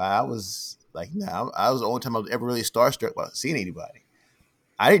autograph. I was like, nah, I was the only time I was ever really starstruck about seeing anybody.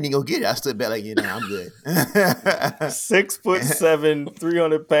 I didn't even go get it. I stood back like, I'm good. 6'7",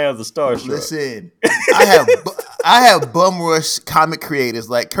 300 pounds of starstruck. Listen, I have bum rush comic creators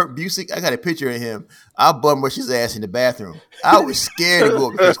like Kurt Busiek. I got a picture of him. I'll bum rush his ass in the bathroom. I was scared to go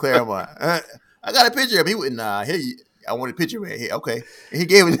up to Chris Claremont. I got a picture of him. He wouldn't. Here, I want a picture, man. Here, okay. And he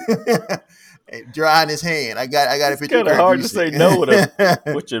gave it dry in his hand. I got a picture. It's kind of hard to say no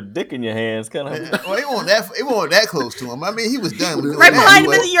with your dick in your hands. Kind of. Well, it wasn't that close to him. I mean, he was done. Right behind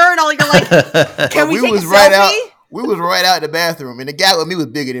him in the urinal, you're like, can we take a selfie? We was right out the bathroom, and the guy with me was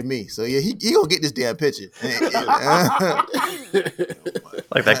bigger than me. So yeah, he gonna get this damn picture.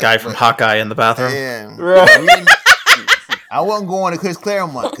 Like that guy from Hawkeye in the bathroom. Yeah, Right. I wasn't going to Chris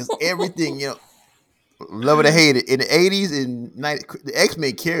Claremont because everything, love it or hate it. In the 80s and 90s, the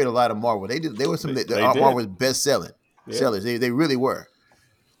X-Men carried a lot of Marvel. They did. They were some of Marvel's best sellers. They really were.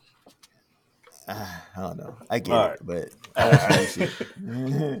 I don't know. I get All it, right. but I shit.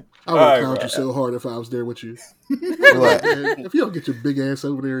 I would clown you so hard if I was there with you. What? Man, if you don't get your big ass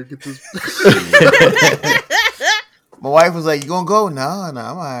over there and get this. My wife was like, "You gonna go?" No, I'm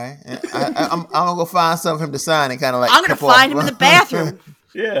all right. I'm gonna go find something for him to sign and kind of like. I'm gonna find him in the bathroom.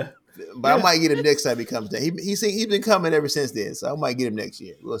 Yeah. But I might get him next time he comes down. He's been coming ever since then, so I might get him next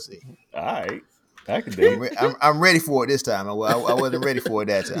year. We'll see. All right. I can do it. I'm ready for it this time. I wasn't ready for it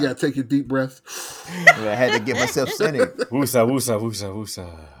that time. You gotta take your deep breath. I had to get myself centered. Woosa, woosa, woosa,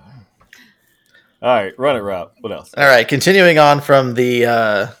 woosa. All right, run it, Rob. What else? All right, continuing on from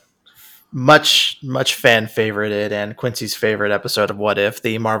the much fan favorited and Quincy's favorite episode of What If,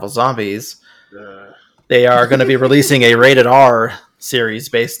 the Marvel Zombies. They are going to be releasing a rated R series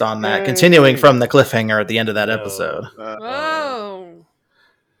based on that, continuing from the cliffhanger at the end of that episode. Oh.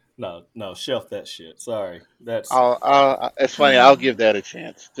 No, shelf that shit. Sorry. That's It's funny. I'll give that a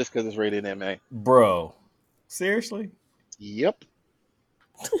chance just because it's rated MA. bro. Seriously? Yep.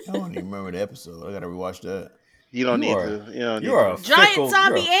 I don't even remember the episode. I gotta rewatch that. You don't You need are- to. You don't You are need a to. Giant fickle,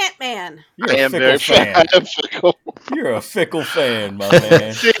 zombie you're Ant-Man. a I am fickle very fan. I am fickle. You're a fickle fan, my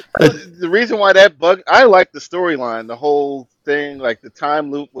man. See, the reason why that bug, I like the storyline, the whole thing, like the time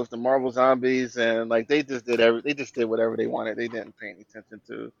loop with the Marvel Zombies, and like they just did whatever they wanted. They didn't pay any attention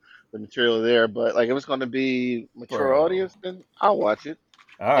to the material there. But like, if it's going to be mature Bro. audience, then I'll watch it,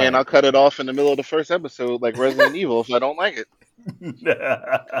 All right. and I'll cut it off in the middle of the first episode, like Resident Evil, if I don't like it.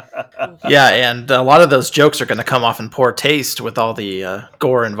 Yeah, and a lot of those jokes are going to come off in poor taste with all the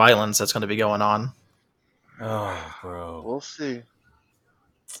gore and violence that's going to be going on. Oh, bro. We'll see.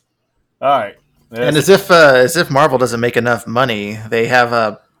 All right. And as if Marvel doesn't make enough money, they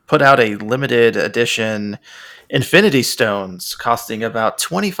have put out a limited edition Infinity Stones costing about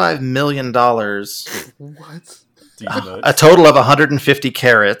 $25 million, What? a total of 150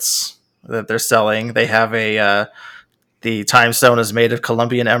 carats that they're selling. They have the Time Stone is made of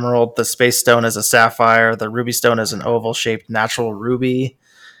Colombian emerald, the Space Stone is a sapphire, the Ruby Stone is an oval-shaped natural ruby,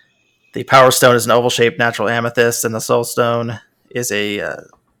 the Power Stone is an oval-shaped natural amethyst, and the Soul Stone is a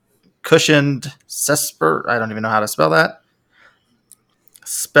cushioned sesper. I don't even know how to spell that.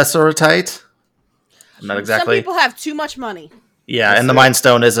 Spessartite. Not exactly. Some people have too much money. Yeah, That's and the it. Mind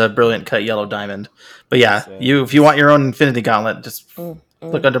Stone is a brilliant cut yellow diamond. But yeah, That's it. if you want your own Infinity Gauntlet, just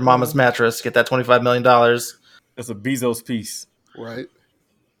look under Mama's mattress, get that $25 million. That's a Bezos piece. Right?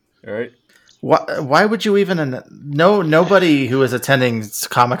 All right. Why would you even... Nobody who is attending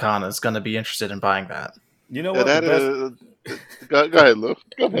Comic-Con is going to be interested in buying that. You know Yeah, what? that the best- is. Go ahead, Lou.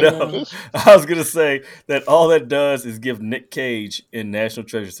 Go ahead. No, I was gonna say that all that does is give Nick Cage in National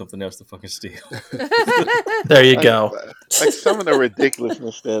Treasure something else to fucking steal. There you go. Like some of the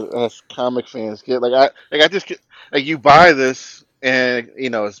ridiculousness that us comic fans get. I just get like you buy this and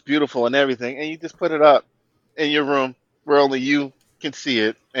it's beautiful and everything, and you just put it up in your room where only you can see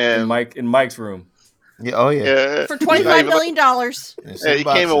it, in and Mike's room. Yeah, oh yeah. yeah, For not $25 even million. yeah, you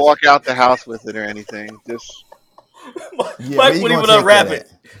can't even walk out the house with it or anything. Just Yeah, Mike where you wouldn't even gonna take unwrap that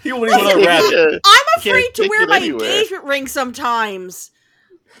it. He wouldn't even unwrap it. yeah. I'm can't afraid to take wear it my anywhere. engagement ring sometimes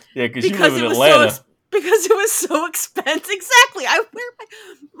Yeah, because you because live it in was Atlanta. because it was so expensive. Exactly. I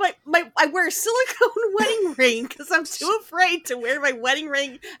wear my I wear a silicone wedding ring because I'm too afraid to wear my wedding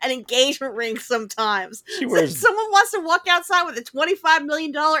ring and engagement ring sometimes. She So wears. if someone wants to walk outside with a $25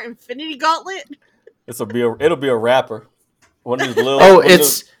 million Infinity Gauntlet, It'll be a wrapper. One of these little. Oh, one of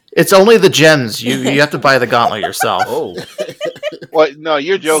those- it's only the gems. You have to buy the gauntlet yourself. oh. What? No,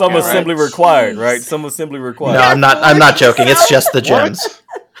 you're joking. Some assembly right? required, Jeez. right? Some assembly required. No, I'm not joking. It's just the gems.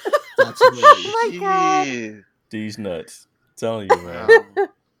 That's hilarious. my God. Jeez. These nuts. I'm telling you, man.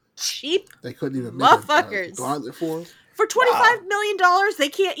 cheap They couldn't even make a Motherfuckers. gauntlet for him. for $25 million dollars. They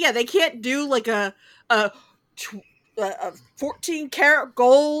can't. Yeah, they can't do like a 14 karat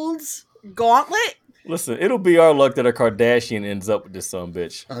gold gauntlet. Listen, it'll be our luck that a Kardashian ends up with this son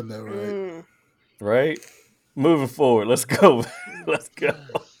bitch, I know, right? Mm. right? Moving forward, let's go. Let's go.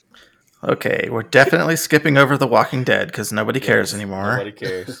 Okay, we're definitely skipping over The Walking Dead because nobody cares anymore. Nobody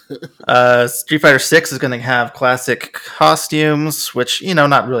cares. Street Fighter 6 is going to have classic costumes, which,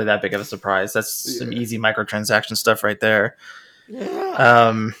 not really that big of a surprise. That's some easy microtransaction stuff right there.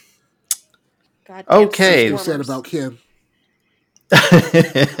 Goddamn Okay. What you said Transformers. about Ken.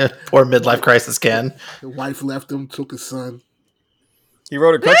 Poor midlife crisis Ken. The wife left him, took his son. He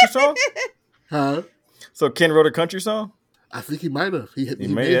wrote a country song? Huh? So Ken wrote a country song? I think he might have. He may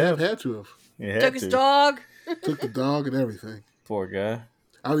may have. have had to have. He had Took his to. dog. Took the dog and everything. Poor guy.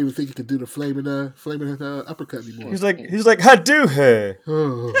 I don't even think he could do the flaming uppercut anymore. He's like, I do her.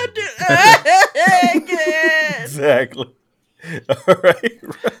 Oh. Exactly. All right.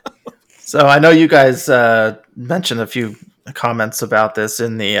 So I know you guys mentioned a few comments about this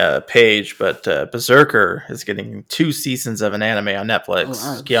in the page, but Berserker is getting 2 seasons of an anime on Netflix.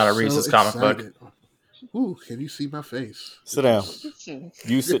 I'm Keanu Reeves' so comic book. excited. Ooh, can you see my face? Sit down.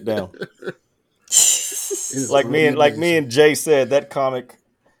 You sit down. It is Like me really and Jay said, that comic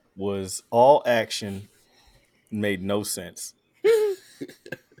was all action, made no sense.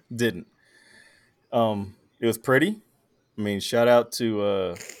 Didn't. It was pretty. I mean, shout out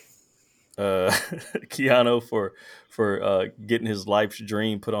to Keanu for getting his life's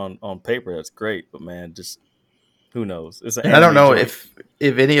dream put on paper. That's great, but man, just who knows? It's an And I don't anime know joint.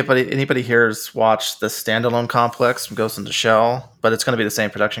 if anybody here has watched the Standalone Complex from Ghost in the Shell, but it's going to be the same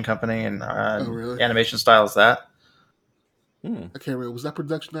production company and really? animation style as that. I can't remember. Was that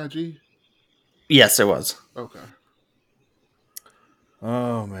Production IG? Yes, it was. Okay.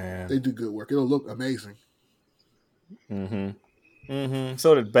 Oh man. They do good work. It'll look amazing.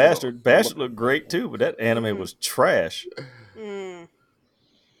 So did Bastard. Bastard looked great too, but that anime was trash. Mm.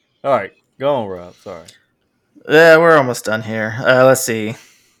 All right, go on, Rob. Sorry. Yeah, we're almost done here. Let's see.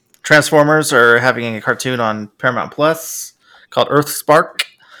 Transformers are having a cartoon on Paramount Plus called Earth Spark.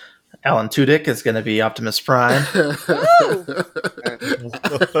 Alan Tudyk is going to be Optimus Prime.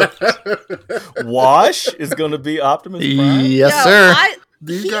 Wash is going to be Optimus Prime. Yes, Yo, sir.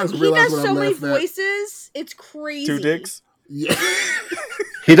 Do you he guys realize does what so I'm many laughing at? voices. It's crazy. 2 dicks. Yeah.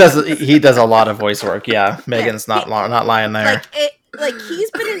 He does a lot of voice work. Yeah, Megan's not lying there. Like he's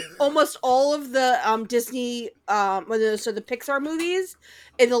been in almost all of the Disney the Pixar movies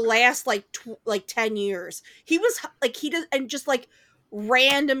in the last like 10 years. He was like he does and just like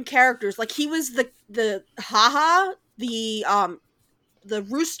random characters. Like he was the Haha, the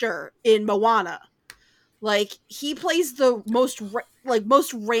rooster in Moana. Like he plays the most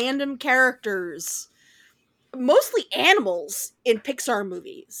random characters, mostly animals in Pixar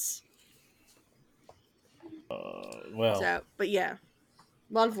movies. Well, So, but yeah,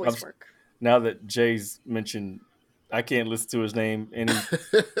 a lot of voice work. now that Jay's mentioned, I can't listen to his name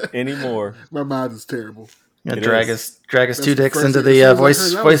anymore. My mind is terrible. Yeah, It drag is. his That's two the dicks first into thing- the as soon as I heard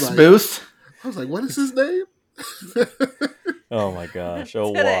voice that, I was like- booth. I was like, what is his name? Oh my gosh!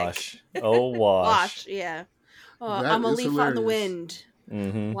 Oh Today. wash! Oh wash! Wash, yeah. That I'm a is leaf on the hilarious. wind.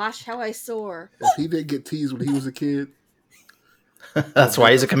 Mm-hmm. Watch how I soar. If he didn't get teased when he was a kid, That's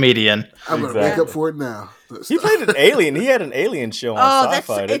why he's a comedian. I'm going to make Exactly. up for it now. He played an alien. He had an alien show on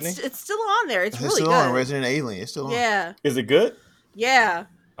Sci-Fi, didn't he? it's still on there. It's It's really still good. on Resident Alien. It's still on. Yeah, Is it good? yeah.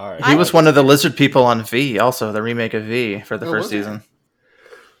 All right. He was one of the lizard people on V, also the remake of V for the Oh, first was he?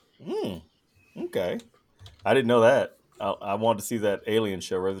 season. Okay. I didn't know that. I wanted to see that alien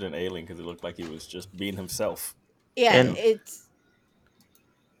show, Resident Alien, because it looked like he was just being himself. Yeah, And- it's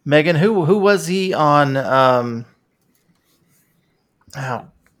Megan, who was he on?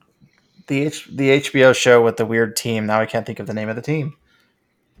 The HBO show with the weird team. Now I can't think of the name of the team.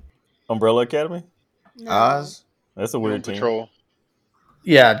 Umbrella Academy? no. Oz. That's a Doom weird team. Patrol.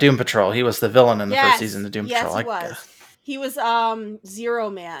 Yeah, Doom Patrol. He was the villain in the Yes, first season of Doom yes, Patrol. he was. He was Zero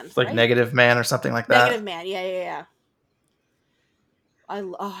Man. It's like right? Negative Man or something like that. Negative Man. Yeah. I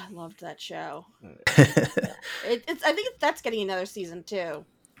loved that show. It's I think that's getting another season too.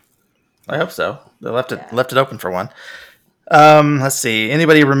 I hope so. They left Yeah. it open for one. Let's see.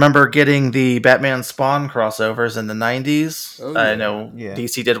 Anybody remember getting the Batman Spawn crossovers in the 90s? Oh, I yeah. know Yeah.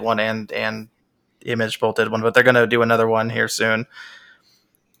 DC did one and Image both did one, but they're going to do another one here soon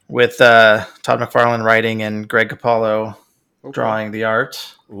with Todd McFarlane writing and Greg Capullo Okay. drawing the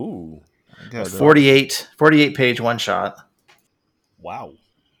art. Ooh, Okay, 48 page one shot. wow.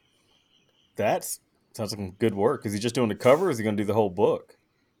 That sounds like good work. Is he just doing the cover, or is he going to do the whole book?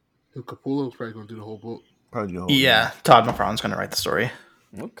 Capullo's probably going to do the whole book. probably the whole Yeah, Todd McFarlane's going to write the story.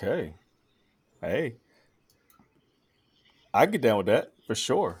 Okay. Hey, I get down with that for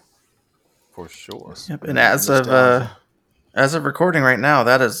sure. For sure. Yep. And as of recording right now,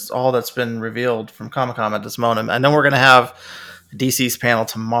 that is all that's been revealed from Comic-Con at this moment. I know we're going to have DC's panel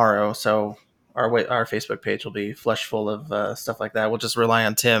tomorrow, so our Facebook page will be flush full of stuff like that. We'll just rely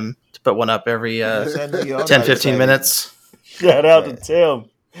on Tim to put one up every 10-15 minutes. Shout out to Tim.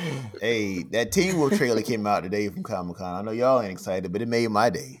 Hey, that Teen Wolf trailer came out today from Comic-Con. I know y'all ain't excited, but it made my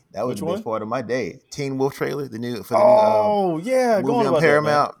day. That was Which the one? best part of my day. Teen Wolf trailer, the new Yeah, movie going on about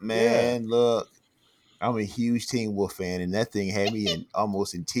Paramount. that, man. Man, look, I'm a huge Teen Wolf fan, and that thing had me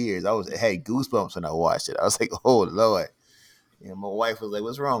almost in tears. I had goosebumps when I watched it. I was like, oh Lord. You know, my wife was like,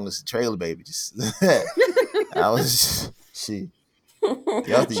 "What's wrong? It's a trailer, baby." Just I was she. She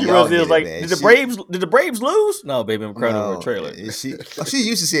was like, "Did the Braves lose?" No, baby, I'm crying over a trailer. She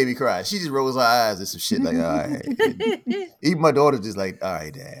used to see me cry. She just rolls her eyes and some shit like, all right. Even my daughter just like, all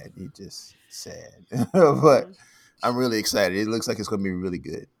right, Dad, you just sad. But I'm really excited. It looks like it's going to be really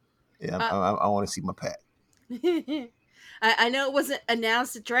good. Yeah, I want to see my pack. I know it wasn't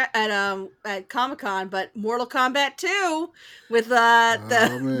announced at Comic-Con, but Mortal Kombat 2 with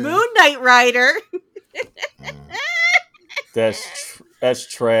the Moon Knight Rider. That's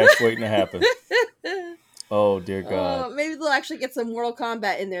trash waiting to happen. Oh dear God! Maybe they'll actually get some Mortal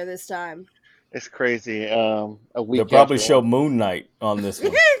Kombat in there this time. It's crazy. A week. They'll probably show Moon Knight on this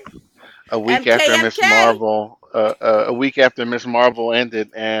one. A week after Miss Marvel. A week after Miss Marvel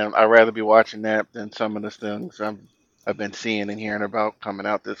ended, and I'd rather be watching that than some of the things I've been seeing and hearing about coming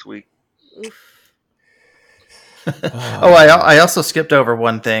out this week. I also skipped over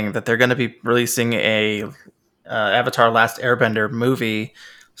one thing, that they're going to be releasing a Avatar: Last Airbender movie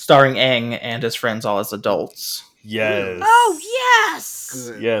starring Aang and his friends all as adults. Yes. Oh yes.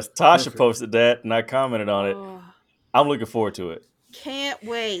 Good. Yes. Tasha posted that, and I commented on it. I'm looking forward to it. Can't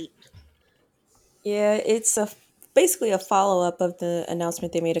wait. Yeah, it's basically a follow-up of the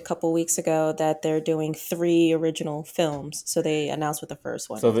announcement they made a couple weeks ago that they're doing 3 original films. So they announced what the first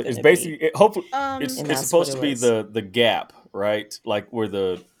one. So it's basically hopefully it's that's supposed what to it be was. the gap, right? Like where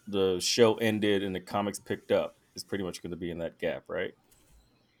the show ended and the comics picked up is pretty much going to be in that gap, right?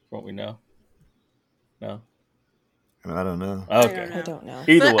 From what we know. No. I don't know. Okay. I don't know.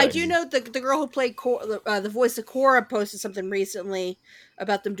 Either But way. I do know the girl who played the voice of Korra posted something recently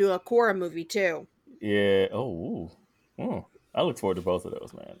about them doing a Korra movie too. Yeah. Oh. I look forward to both of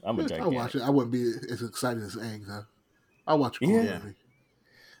those, man. I'm a I'll gigantic. watch it. I wouldn't be as excited as Aang, though. I'll watch a cool movie.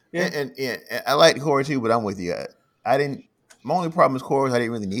 Yeah. And I like Korra too, but I'm with you. My only problem is Korra is I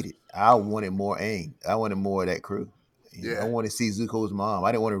didn't really need it. I wanted more Aang. I wanted more of that crew. You know, I wanted to see Zuko's mom.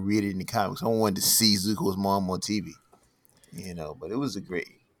 I didn't want to read it in the comics. I wanted to see Zuko's mom on TV. You know, but it was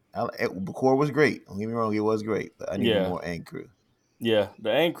Korra was great. Don't get me wrong, it was great. But I needed more Aang crew. Yeah, the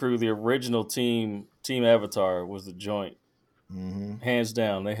Aang crew, the original Team Avatar was the joint. Mm-hmm. Hands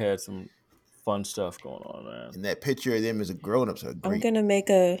down, they had some fun stuff going on, man. And that picture of them as a grown-ups are great. I'm gonna make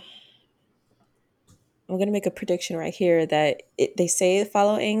a prediction right here that they say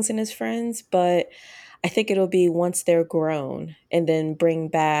follow Aang's and his friends, but I think it'll be once they're grown, and then bring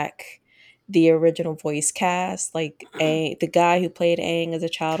back the original voice cast, like Aang, the guy who played Aang as a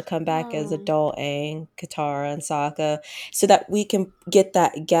child, come back as adult Aang, Katara, and Sokka, so that we can get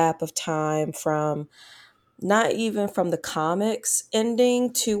that gap of time from not even from the comics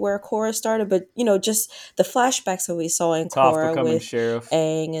ending to where Korra started, but just the flashbacks that we saw in Toph Korra becoming with sheriff.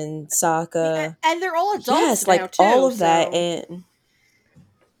 Aang and Sokka, and they're all adults. Yes, now, like too, all of that, so. and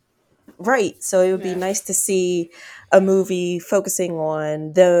right. So it would be nice to see a movie focusing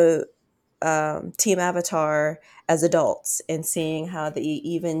on the Team Avatar as adults and seeing how they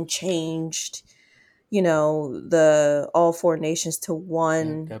even changed, the all 4 nations to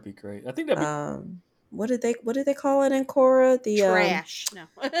one. That'd be great. I think that'd be. What did they call it in Korra? The trash. No.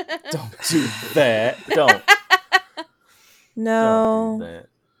 Don't do that. Don't. No. Don't do that.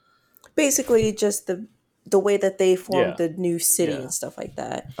 Basically, just the way that they formed the new city and stuff like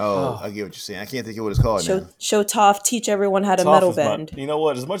that. Oh, I get what you're saying. I can't think of what it's called now. Show Toph teach everyone how to Toph metal bend. You know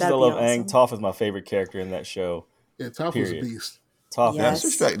what? As much as I love Aang, Toph is my favorite character in that show. Yeah, Toph was a beast. Toph, Yes. That's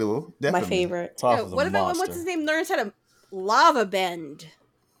respectable. My Definitely. favorite. Toph Yeah, is a what about when monster. what's his name learns how to lava bend?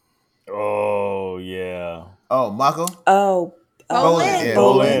 Oh yeah, Oh, Mako? Oh, Bolin. Yeah, Bolin.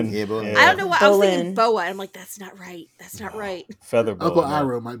 Bolin. Yeah, Bolin. I don't know what I was thinking. Bolin. Boa. I'm like, that's not right. That's not right. feather Uncle boa. No.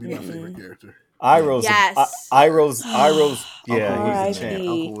 Iroh might be my favorite character. Iroh's Yes. Iroh's yeah, Uncle he's a was in champ.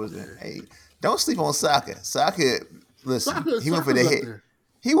 there. Uncle was in. Hey, don't sleep on Sokka. Sokka, listen, he went for the Sokka's up head. there.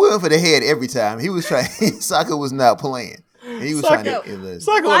 He went for the head every time. He was trying. Sokka was not playing. He was trying to.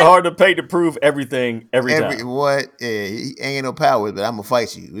 Sokka went hard to pay to prove everything every time. What? Yeah, he ain't no power, but I'm gonna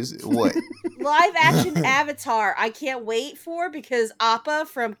fight you. What? Live action Avatar. I can't wait for because Appa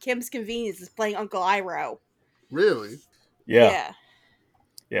from Kim's Convenience is playing Uncle Iroh. Really? Yeah.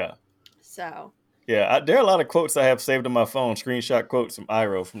 So. Yeah, there are a lot of quotes I have saved on my phone, screenshot quotes from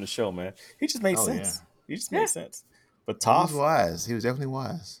Iroh from the show, man. He just made sense. Yeah. He just made sense. But He was Toph, wise. He was definitely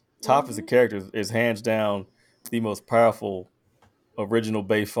wise. Toph as a character is hands down the most powerful original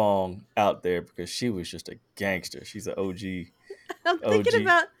Beifong out there because she was just a gangster. She's an OG. I'm thinking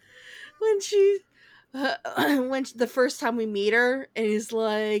about when she, the first time we meet her, and he's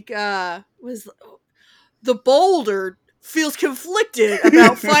like, was the boulder feels conflicted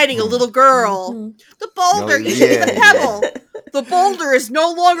about fighting a little girl. The boulder, you should be the pebble. The boulder is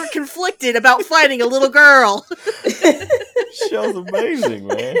no longer conflicted about fighting a little girl. Show's amazing,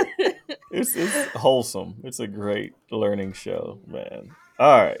 man. It's wholesome. It's a great learning show, man.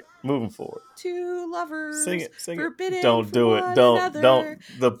 All right, moving forward. Two lovers. Sing it. Forbidden Don't from do it. one Don't. another.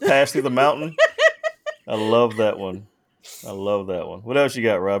 The pass through the mountain. I love that one. What else you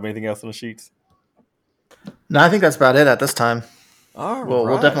got, Rob? Anything else on the sheets? No, I think that's about it at this time. All We'll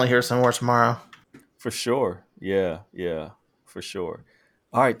right. definitely hear some more tomorrow. For sure. Yeah, for sure.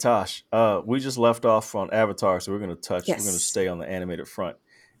 All right, Tosh. We just left off on Avatar, so we're gonna we're gonna stay on the animated front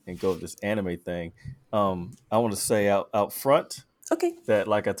and go with this anime thing. I want to say out front that,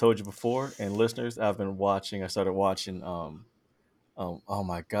 like I told you before, and listeners, I started watching oh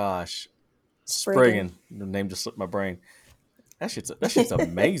my gosh. Spriggan. The name just slipped my brain. That shit's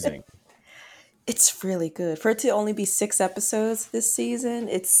amazing. It's really good. For it to only be 6 episodes this season,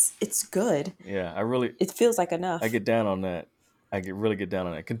 it's good. Yeah, it feels like enough. I get down on that. Really get down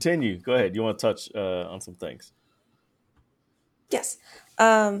on that. Continue. Go ahead. You want to touch on some things? Yes.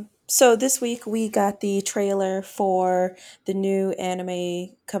 So this week we got the trailer for the new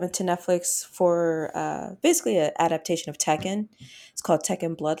anime coming to Netflix for basically an adaptation of Tekken. It's called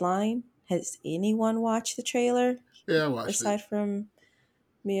Tekken Bloodline. Has anyone watched the trailer? Yeah, I watched aside from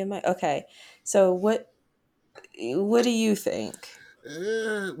me and my so what do you think?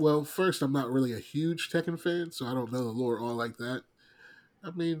 Well, first, I'm not really a huge Tekken fan, so I don't know the lore all like that.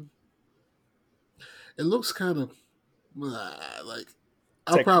 I mean, it looks kind of like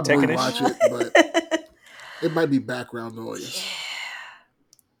I'll probably watch it, but it might be background noise.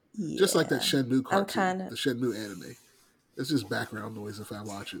 Yeah. Just like that Shenmue cartoon, the Shenmue anime. It's just background noise if I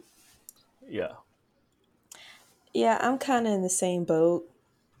watch it. Yeah. Yeah, I'm kind of in the same boat.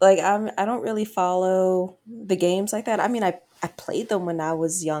 Like I don't really follow the games like that. I mean, I played them when I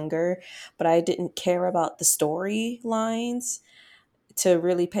was younger, but I didn't care about the storylines to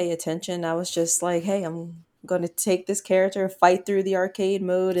really pay attention. I was just like, hey, I'm going to take this character, fight through the arcade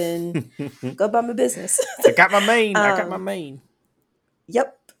mode, and go about my business. I got my main.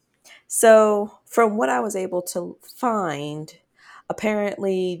 Yep. So from what I was able to find,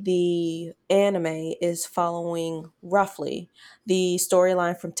 apparently the anime is following roughly the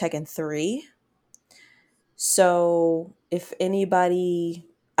storyline from Tekken 3. So if anybody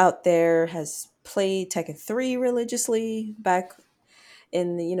out there has played Tekken 3 religiously back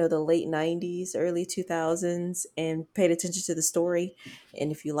in the late 90s, early 2000s, and paid attention to the story,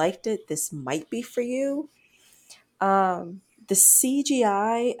 and if you liked it, this might be for you. The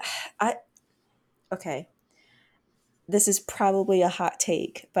CGI, okay, this is probably a hot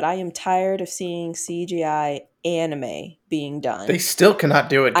take, but I am tired of seeing CGI anime being done. They still cannot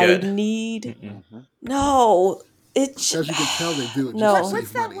do it good. I need no. It's as you can tell, they do it. No, just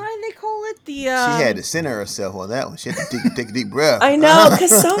what's that line they call it? She had to center herself on that one. She had to take a deep breath. I know,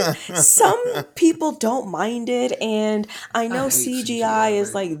 because some people don't mind it, and I know CGI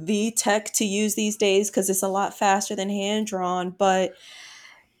is like the tech to use these days because it's a lot faster than hand drawn, but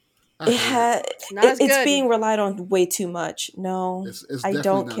it's being relied on way too much. No, it's I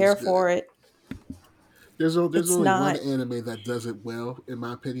don't care for it. There's only one anime that does it well, in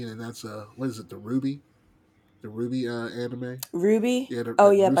my opinion, and that's what is it? The RWBY anime. RWBY?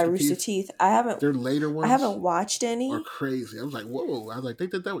 Yeah, by Rooster Teeth. I haven't. Their later ones. I haven't watched any. Are crazy. I was like, whoa! I was like, they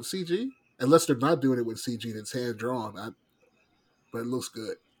did that with CG. Unless they're not doing it with CG and it's hand drawn, but it looks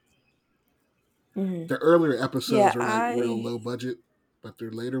good. Mhm. The earlier episodes Yeah, are like real I. low budget, but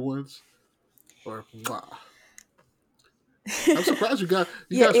their later ones are. Mwah. I'm surprised you Yeah, guys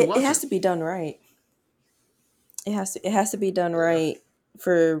should it watch has it. to be done right. It has to be done Yeah. right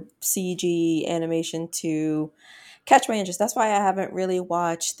for CG animation to catch my interest. That's why I haven't really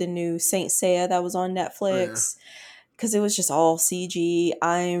watched the new Saint Seiya that was on Yeah. Netflix, because it was just all CG.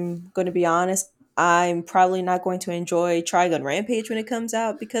 I'm going to be honest. I'm probably not going to enjoy Trigun Rampage when it comes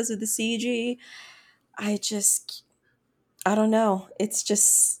out because of the CG. I don't know. It's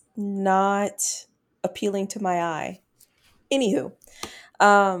just not appealing to my eye. Anywho,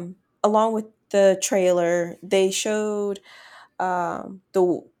 along with the trailer, they showed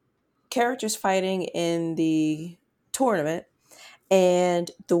the characters fighting in the tournament,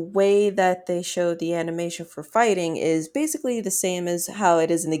 and the way that they showed the animation for fighting is basically the same as how it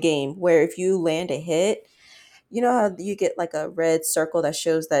is in the game, where if you land a hit, you know how you get like a red circle that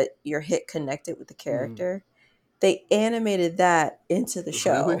shows that your hit connected with the character. They animated that into the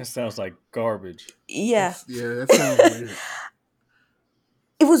Really? That show. sounds like garbage. Yeah. That sounds weird.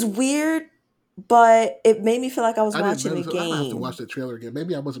 It was weird, but it made me feel like I was I didn't watching the notice. I might have to watch game. the trailer again.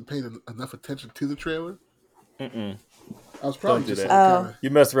 Maybe I wasn't paying enough attention to the trailer. Mm-mm. I was probably Don't do just that. like kind of You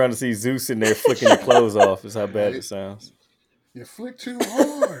mess around to see Zeus in there flicking your clothes off. Is how bad right. it sounds. You flick too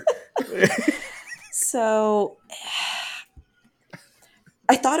hard. So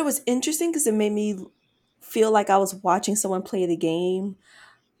I thought it was interesting because it made me feel like I was watching someone play the game,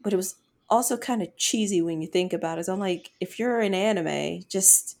 but it was also kind of cheesy when you think about it. So I'm like, if you're an anime,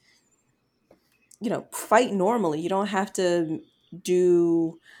 just fight normally. You don't have to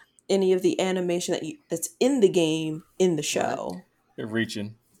do any of the animation that's in the game in the Right. show They're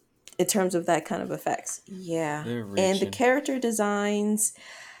reaching. in terms of that kind of effects. Yeah. They're And the reaching. character designs,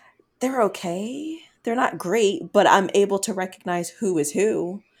 they're okay. They're not great, but I'm able to recognize who is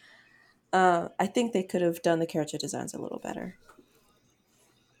who. I think they could have done the character designs a little better.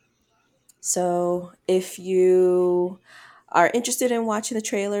 So if you are interested in watching the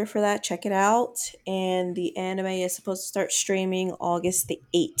trailer for that, check it out. And the anime is supposed to start streaming August the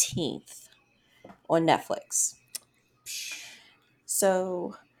 18th on Netflix.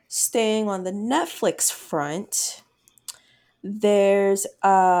 So staying on the Netflix front, there's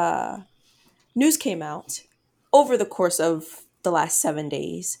news came out over the course of the last 7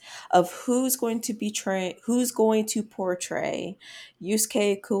 days of who's going to portray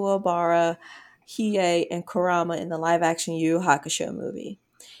Yusuke Kuwabara, Hiei, and Kurama in the live action Yu Yu Hakusho movie.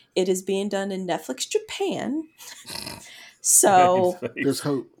 It is being done in Netflix Japan. So There's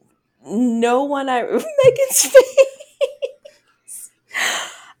hope. no one Megan's face.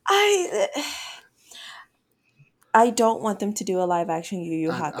 I don't want them to do a live action Yu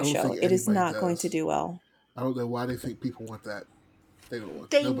Yu I don't Hakusho. think It is anybody not going to does. do well. I don't know why they think people want that. They don't want.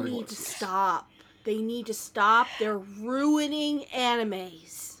 They Nobody need wants to this. stop. They need to stop. They're ruining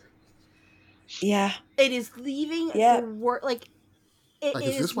animes. Yeah. It is leaving Yeah. the work. Like it Like,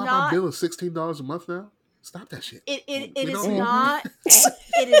 is is this why my not. bill is $16 a month now? Stop that shit. It We is don't need- not.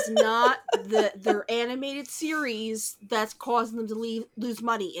 It is not their animated series that's causing them to lose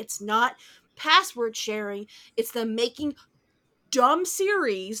money. It's not password sharing. It's them making dumb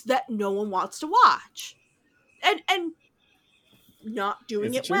series that no one wants to watch, and not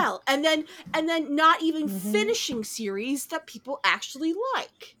doing It's it the truth. well, and then not even Mhm. finishing series that people actually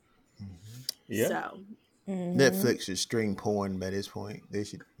like. Yeah. So Mhm. Netflix should stream porn by this point. They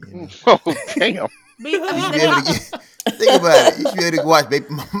should, Oh damn! I mean, You should be they're able not- to think about it. You should be able to watch. Baby,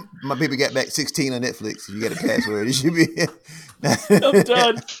 my baby got back 16 on Netflix. You got a password. It should be. I'm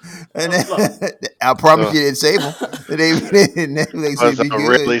done. And I promise you, it'd save them. Netflix That's should be a good.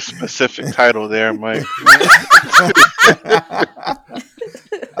 really specific title there, Mike.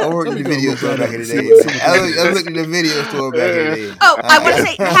 I worked Let in me the go video look store that back up in the and see day. what some of I that looked in the video store back in the day. Oh, I want to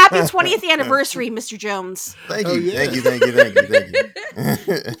say happy 20th anniversary, Mr. Jones. Thank Oh, you, yeah. thank you.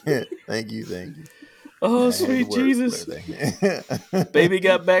 Oh, I had to sweet work Jesus. for everything. Baby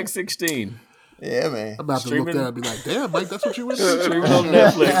got back 16. Yeah, man. I'm about to look Streaming- that up and be like, damn, Mike, that's what you went Streaming to? on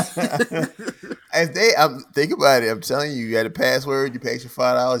Netflix. If think about it, I'm telling you, you got a password, you pay your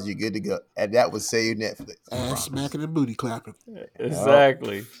 $5, you're good to go, and that would save Netflix. I Ass promise. smacking and booty clapping.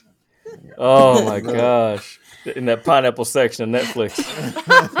 Exactly. Oh my gosh. In that pineapple section of Netflix.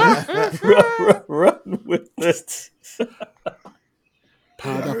 run with this. Y'all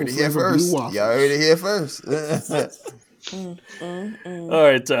Pineapple heard it here flavored blue first. waffles. Y'all heard it here first. All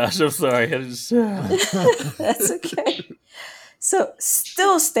right, Josh. I'm sorry. I just, That's okay. So,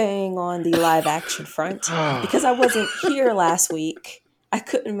 still staying on the live action front, because I wasn't here last week, I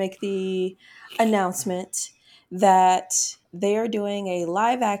couldn't make the announcement. that they are doing a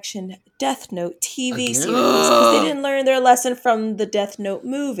live action Death Note TV Again? series because they didn't learn their lesson from the Death Note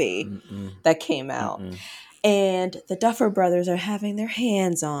movie Mm-mm. that came out. Mm-mm. And the Duffer Brothers are having their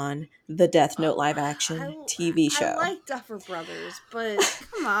hands on the Death Note live action I- TV show. I like Duffer Brothers, but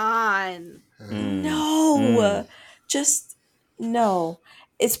come on. No, just no.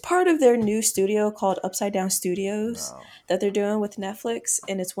 It's part of their new studio called Upside Down Studios No. that they're doing with Netflix,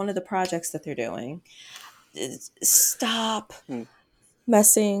 and it's one of the projects that they're doing. Stop Hmm.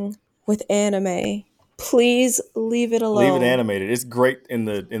 messing with anime. Please leave it alone. Leave it animated. It's great in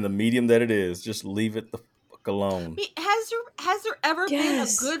the medium that it is. Just leave it the fuck alone. I mean, has there ever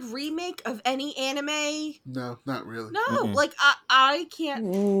Yes. been a good remake of any anime? No, not really. No, Mm-mm. like I can't.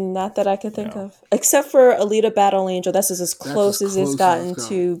 Not that I could think No. of. Except for Alita Battle Angel. That's as close as as it's close as gotten it's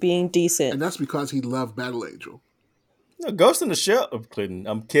to being decent. And that's because he loved Battle Angel. No, Ghost in the Shell. I'm kidding.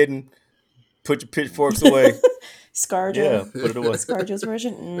 I'm kidding. Put your pitchforks away. ScarJo. Yeah, put it away. ScarJo's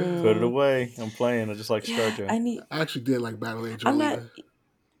version. Put it away. I'm playing. I just like Yeah, ScarJo. I need. I actually did like Battle Angel. I'm not. Alita.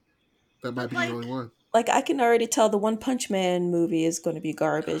 That might be Like- the only one. Like, I can already tell the One Punch Man movie is going to be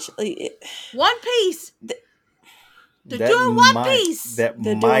garbage. One Piece. They're That doing One might- Piece. That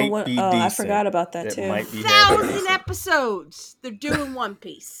They're might doing one. be Oh, decent. I forgot about that, too. Might be half 1,000 decent. episodes. They're doing One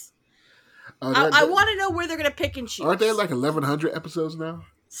Piece. Oh, I want to know where they're gonna pick and choose. Aren't there like 1,100 episodes now?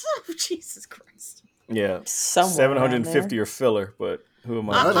 Oh, Jesus Christ. Yeah, Somewhere 750 are filler, but who am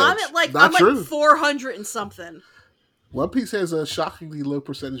I? Well, to I'm judge? at like Not I'm true. like 400 and something. One Piece has a shockingly low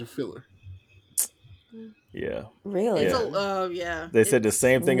percentage of filler. Yeah, Really? It's Yeah. oh yeah. they said the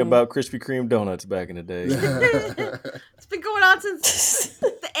same thing Mm. about Krispy Kreme donuts back in the day. It's been going on since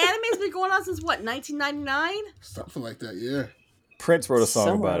the anime's been going on since what 1999. Something like that, yeah. Prince wrote a song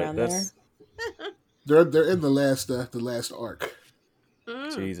Somewhere about it. around That's They're in the last arc.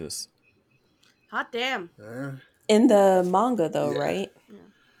 Mm, Jesus. hot damn. In the manga, though, Yeah. right?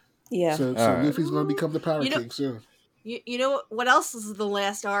 Yeah. So Alright. Luffy's going to become the Power You know- King soon. You know what else is the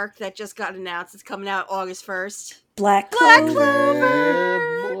last arc that just got announced? It's coming out August 1st. Black Black Clover.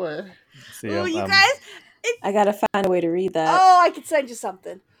 Yeah, boy. See, Oh, I'm- you I'm- guys! I gotta find a way to read that. Oh, I can send you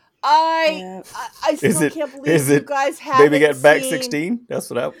something. Yeah. I still Is it- can't believe is you it guys haven't Baby Got Back seen- 16? That's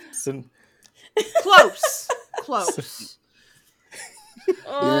what I was. Close. Close.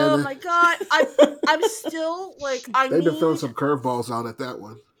 Oh the- my god. I'm still like I They've been throwing need some curveballs out at that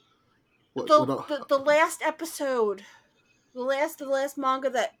one. What the last episode. The last manga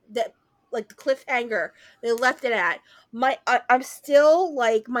that like the cliffhanger they left it at. I'm still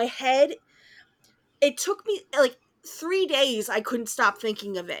like my head. It took me like 3 days. I couldn't stop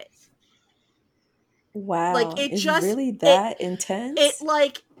thinking of it. Wow. Like, it Is just- really that intense?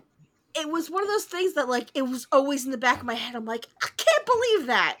 It was one of those things that like it was always in the back of my head. I'm like, I can't believe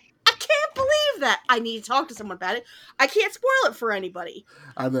that. I can't believe that. I need to talk to someone about it. I can't spoil it for anybody.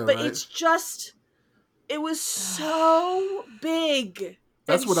 I know, But right? it's just it was so big.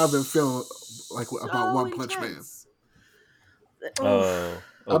 That's and what I've been feeling like about so One Punch Man. intense. Oh,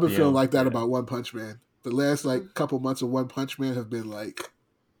 I've been feeling OPM. like that about One Punch Man. The last like couple months of One Punch Man have been like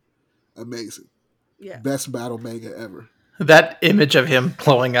amazing. Yeah. Best battle manga ever. That image of him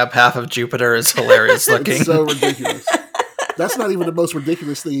blowing up half of Jupiter is hilarious looking. It's so ridiculous. That's not even the most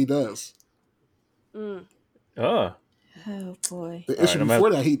ridiculous thing he does. Mm. Oh, Oh boy. The All issue right, I'm before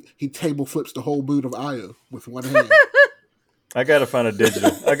that, he table flips the whole boot of Io with one hand. I gotta find a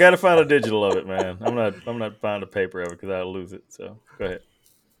digital. I gotta find a digital of it, man. I'm not finding a paper of it because I'll lose it. So go ahead.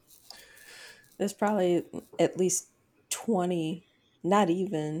 There's probably at least 20, not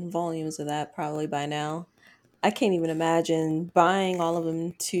even volumes of that probably by now. I can't even imagine buying all of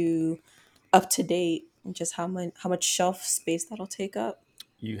them to up to date and just how much shelf space that'll take up.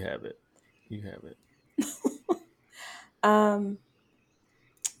 You have it. You have it.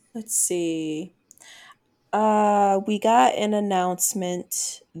 Let's see. We got an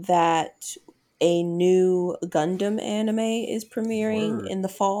announcement that a new Gundam anime is premiering Word. in the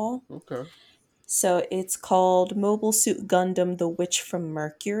fall. Okay. So it's called Mobile Suit Gundam: The Witch from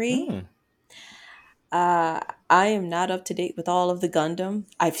Mercury. Hmm. I am not up to date with all of the Gundam.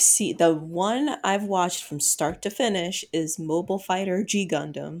 I've seen the one I've watched from start to finish is Mobile Fighter G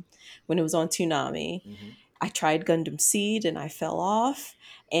Gundam when it was on Toonami. I tried Gundam Seed and I fell off,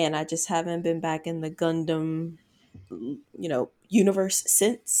 and I just haven't been back in the Gundam, universe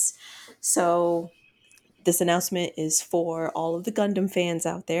since. So this announcement is for all of the Gundam fans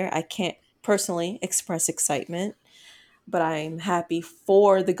out there. I can't personally express excitement, but I'm happy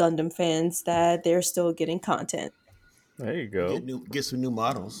for the Gundam fans that they're still getting content. There you go. Get some new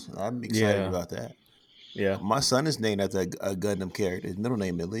models. I'm excited Yeah. about that. Yeah. My son is named after a Gundam character. His middle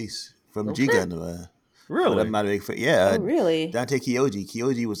name, at least, from G Okay. Gundam. But Really? I'm not a big fan. Yeah, Oh, really? Dante Kyoji.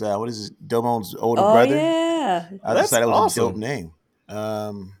 Kyoji was what is it, Domon's older Oh, brother. yeah. I That's just thought it was a dope awesome. name.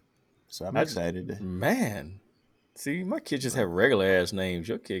 So I'm excited. Man, see, my kids just have regular ass names.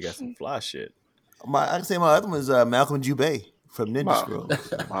 Your kid got some fly shit. I can say my other one is Malcolm Jubei from Ninja My, Scroll.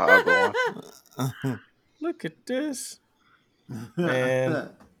 my other one. Look at this, man.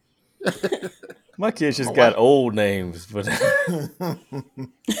 My kids just My got wife- old names, but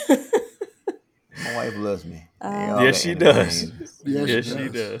My wife loves me. They all yes, got she anime does. names. Yes, she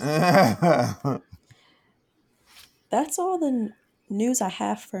does. That's all the news I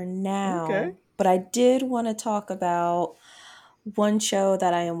have for now. Okay. But I did want to talk about one show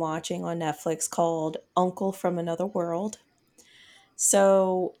that I am watching on Netflix called Uncle from Another World.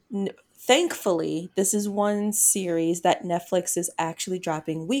 So, thankfully, this is one series that Netflix is actually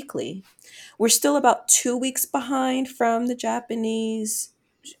dropping weekly. We're still about 2 weeks behind from the Japanese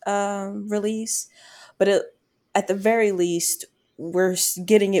release, but at the very least, we're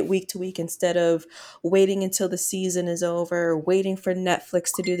getting it week to week instead of waiting until the season is over, waiting for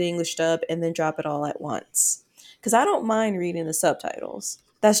Netflix to do the English dub and then drop it all at once. Because I don't mind reading the subtitles.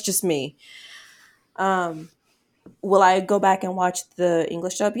 That's just me. Will I go back and watch the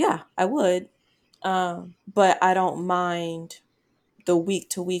English dub? Yeah, I would. But I don't mind the week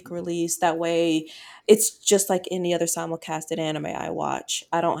to week release. That way, it's just like any other simulcasted anime I watch.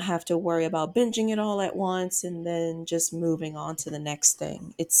 I don't have to worry about binging it all at once and then just moving on to the next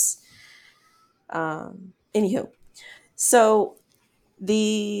thing. It's anywho. So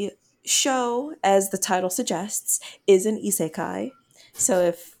the show, as the title suggests, is an isekai. So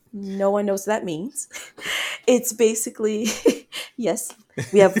if no one knows what that means, it's basically yes.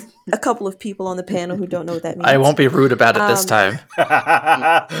 We have a couple of people on the panel who don't know what that means. I won't be rude about it this time.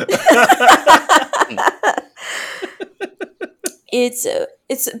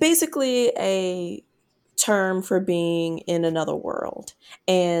 It's basically a term for being in another world.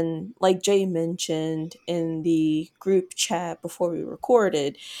 And like Jay mentioned in the group chat before we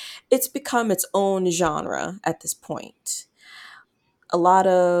recorded, it's become its own genre at this point. A lot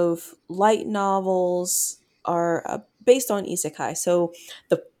of light novels are based on isekai. So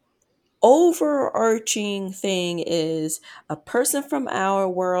the overarching thing is a person from our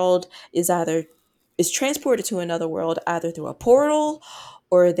world is transported to another world either through a portal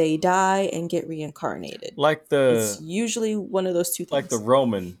or they die and get reincarnated. like It's the usually one of those two things. like the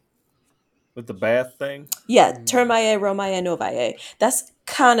Roman with the bath thing. Yeah, termae, romae, novae. That's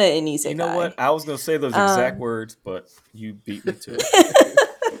kind of an isekai. You know what? I was gonna say those exact words, but you beat me to it.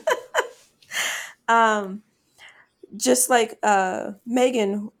 Just like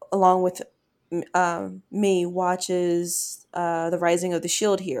Megan, along with me, watches The Rising of the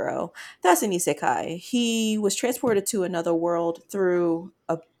Shield Hero. That's an isekai. He was transported to another world through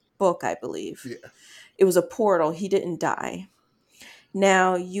a book, I believe. Yeah. It was a portal. He didn't die.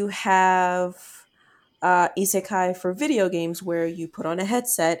 Now you have isekai for video games where you put on a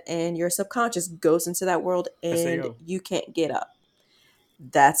headset and your subconscious goes into that world and SAO. you can't get up.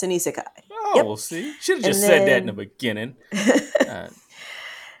 That's an isekai. Oh, Yep. well, see, should have And just said that in the then- beginning.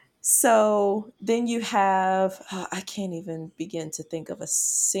 So then you have, I can't even begin to think of a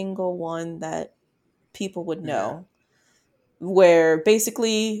single one that people would know, where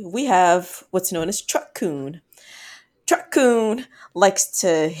basically we have what's known as Truck-kun. Truck-kun likes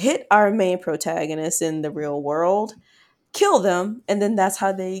to hit our main protagonists in the real world, kill them, and then that's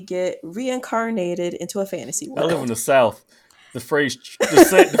how they get reincarnated into a fantasy I live in world. the South. The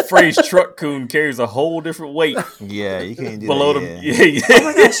phrase truck coon carries a whole different weight Yeah, you can't do below that. them. Yeah. Oh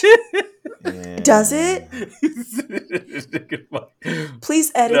my gosh. Yeah. Does it?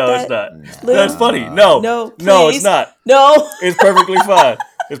 Please edit No, that. it's not. Lou. That's funny. No, No, no, it's please. not. No. It's perfectly fine.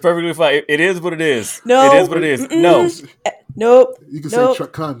 It's perfectly fine. It is what it is. No. It is what it is. No, Nope. You can Nope. say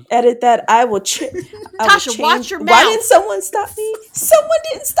truck con. Edit that. I will Tasha, watch your Why mouth. didn't someone stop me? Someone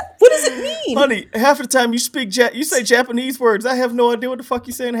didn't stop. What does it mean? honey. Half the time you speak, you say Japanese words. I have no idea what the fuck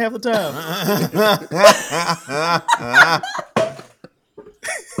you're saying half the time.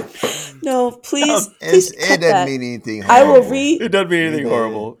 No, please. It cut doesn't that. mean anything. I will horrible. read. It doesn't mean anything Yeah.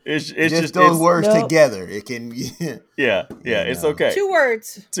 horrible. It's Just those words Nope. together. It can. Yeah, it's know. okay. 2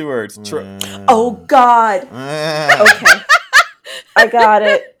 words. 2 words. Oh God. Okay. I got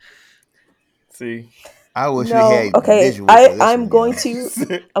it. See, I wish No. we had Okay. visuals for this I'm one, going y'all.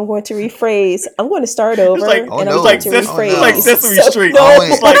 to. I'm going to rephrase. I'm going to start over, like- and Oh, I'm no. going It's to like rephrase. Ses- it's like Sesame So- Street. No.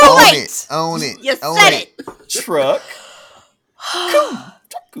 Own it. like- Own Wait. it. Own it. You Own said it. truck.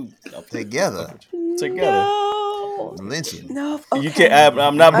 Together. Together. No. Lynching. No. You okay. can't.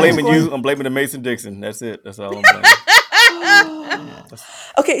 I'm not I'm blaming going- you. I'm blaming the Mason Dixon. That's it. That's all I'm blaming.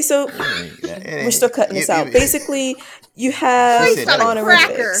 Okay, so we're still cutting this out. Basically, you have She said that was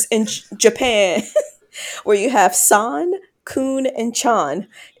honorifics in Japan where you have San, Kun, and Chan.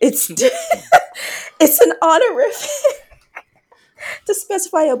 It's it's an honorific to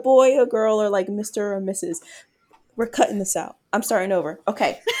specify a boy, a girl, or like Mr. or Mrs. We're cutting this out. I'm starting over.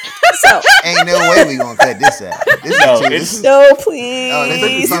 Okay. So Ain't no way we gonna cut this out. This No, is too, it's- this, no, please, Oh,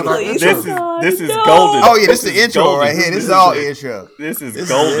 this is not like please. intro. This is no. golden. oh yeah, this is the This is intro golden. right here. This is all intro. This is This is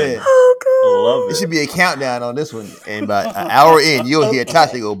golden. it. Oh god. Love It it. should be a countdown on this one, and by an hour in, you'll hear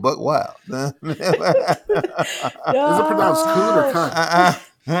Tasha go buck wild. Is it pronounced coon or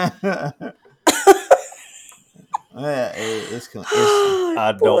cunt? Yeah, it's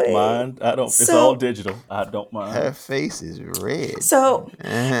I don't mind. I don't. It's So- all digital. I don't mind. her face is red. So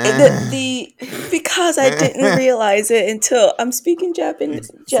the because I didn't realize it until I'm speaking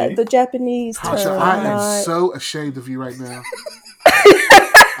Japanese, See? the Japanese Tasha, term. I am not- so ashamed of you right now.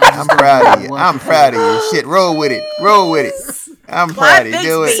 I'm proud of you. I'm proud of you. Shit, roll with it. Roll with it. I'm proud of you.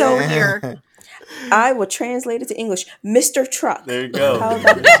 Do it. Bixby over here. I will translate it to English. Mr. Truck. There you go. How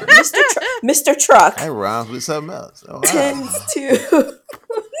about that? Mr. Truck That rhymes with something else. Oh, wow. tends to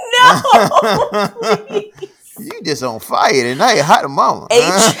no. You just on fire tonight, hot mama.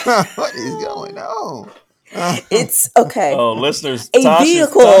 H- What is going on? It's okay. Oh, listeners, A Tasha's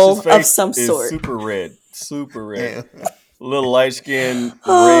vehicle of face some is sort. super red. Super red. Yeah. Little light skin,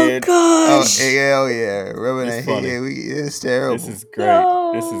 Oh red. Oh, gosh. hell yeah. Rubbing It's that funny. hair. It's terrible. This is great.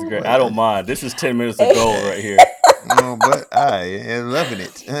 No. This is great. I don't mind. This is 10 minutes of gold right here. Oh, but I am loving it.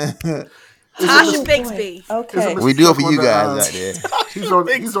 Tasha Oh, boy. Bixby. Okay. we do it for On you the, guys out there.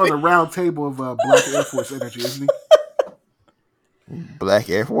 He's on the round table of Black Air Force Energy, isn't he? Black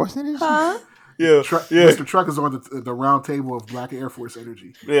Air Force Energy? Huh? Yeah, yeah, Mr. Truck is on the round table of Black Air Force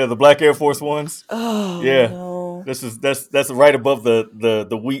Energy. yeah. The Black Air Force Ones. Oh Yeah. no. That's right above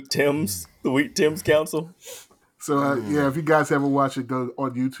the Wheat Tims, the Wheat Tims Council. So yeah, if you guys haven't watched it, go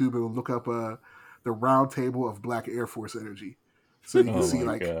on YouTube and look up the round table of Black Air Force Energy, so you can Oh see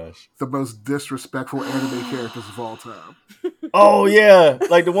my like gosh. the most disrespectful anime characters of all time. Oh yeah,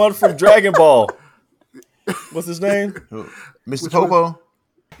 like the one from Dragon Ball. What's his name? Mr. Which Popo?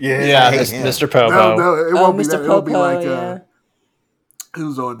 Yeah, Yeah, hate Mr. him. Mr. Popo. No, it Oh, won't be Mr. that. It'll be Popo, like yeah.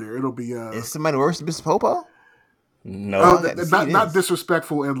 who's on there? It'll be Is somebody worse than Mr. Popo? No. oh, I got to see not this.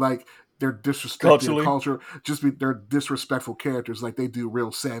 disrespectful and like they're disrespecting Culturally? the culture. Just they're disrespectful characters. Like they do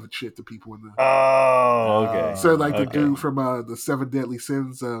real savage shit to people in the. Oh, okay. So like the okay. dude from the Seven Deadly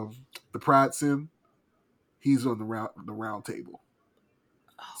Sins, the Pride Sin, he's on the round table.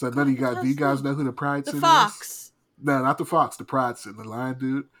 So none of you guys, do you guys know who the Pride The Sin is? fox. No, not the fox. The Pride Sin, the lion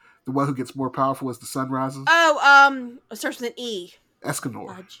dude, the one who gets more powerful as the sun rises. Oh, it starts with an E.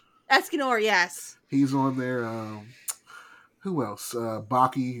 Escanor. Fudge. Escanor, yes. He's on there. Who else?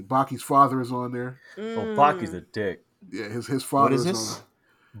 Baki. Baki's father is on there. Oh, Baki's a dick. Yeah, his father What is is this? on.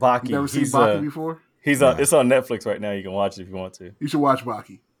 Baki. You never seen he's Baki before? he's on. It's on Netflix right now. You can watch it if you want to. You should watch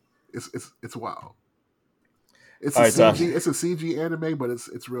Baki. It's wild. It's All a right, CG. Tasha. It's a CG anime, but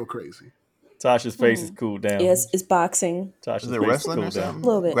it's real crazy. Tasha's face is cooled down. Yes, it's boxing. Tasha's Is face it wrestling or cooled down. something? A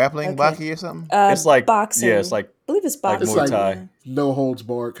little bit. Grappling, Okay. Baki or something? It's like boxing. Yeah, it's like I believe it's like boxing. Muay Thai. yeah. No holds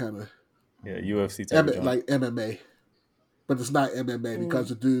barred kind of yeah UFC type of joint. like MMA, but it's not MMA because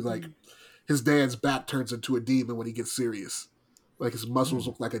the dude like his dad's back turns into a demon when he gets serious. Like his muscles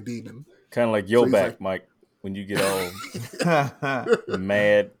look like a demon. Kind of like your So he's back, like- Mike. When you get all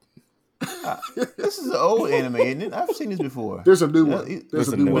mad. This is an old anime, isn't it? I've seen this before. There's a new Yeah, one. it- There's There's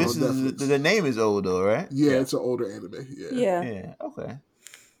a a new new one This on is Netflix. the name is old though, right? Yeah, it's an older anime. Yeah. Yeah. Yeah. Okay.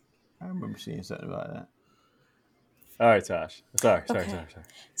 I remember seeing something about that. All right, Tosh. Sorry. Okay.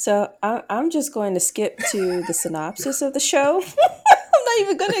 So I'm just going to skip to the synopsis of the show. I'm not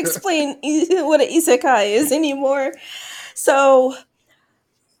even going to explain what an isekai is anymore. So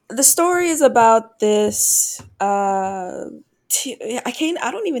the story is about this. I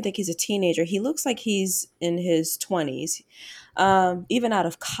don't even think he's a teenager. He looks like he's in his 20s, even out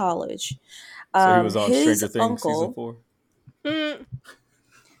of college. So he was on his Stranger Things season uncle- 4. Mm,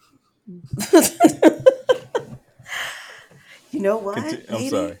 You know what? I'm Maybe.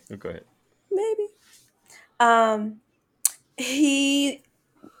 sorry. Go ahead. Maybe. He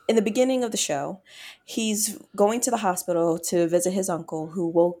in the beginning of the show, he's going to the hospital to visit his uncle who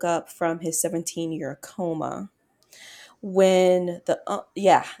woke up from his 17-year coma. When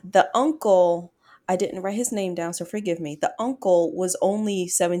the uncle, I didn't write his name down, so forgive me. The uncle was only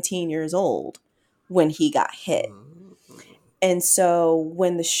 17 years old when he got hit. And so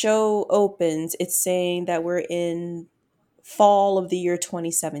when the show opens, it's saying that we're in fall of the year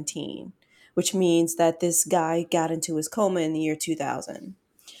 2017 which means that this guy got into his coma in the year 2000.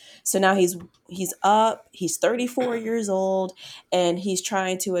 So now he's up, he's 34 years old, and he's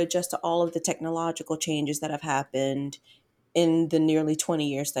trying to adjust to all of the technological changes that have happened in the nearly 20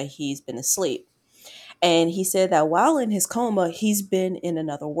 years that he's been asleep. And he said that while in his coma, he's been in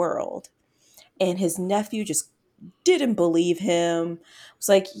another world. And his nephew just didn't believe him. Was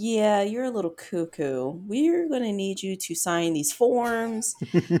like, yeah, you're a little cuckoo. We're going to need you to sign these forms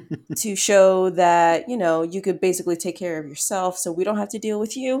to show that, you could basically take care of yourself so we don't have to deal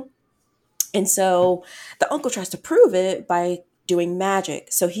with you. And so the uncle tries to prove it by doing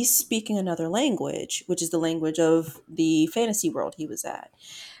magic. So he's speaking another language, which is the language of the fantasy world he was at.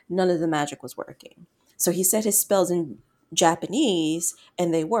 None of the magic was working. So he said his spells in Japanese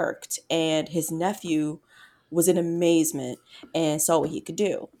and they worked. And his nephew was in amazement and saw what he could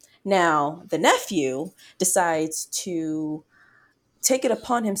do. Now, the nephew decides to take it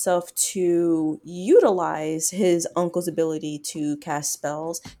upon himself to utilize his uncle's ability to cast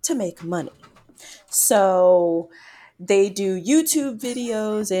spells to make money. So they do YouTube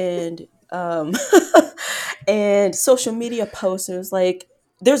videos and and social media posters. Like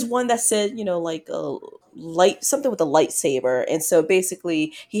there's one that said, like a light something with a lightsaber, and so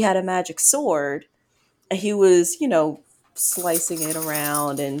basically he had a magic sword and he was, slicing it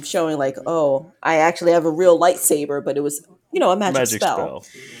around and showing like, oh, I actually have a real lightsaber, but it was, a magic spell.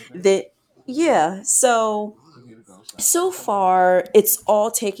 That yeah, so far it's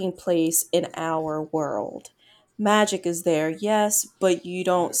all taking place in our world. Magic is there, yes, but you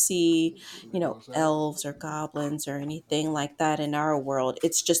don't see, elves or goblins or anything like that in our world.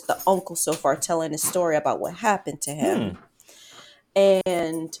 It's just the uncle so far telling a story about what happened to him.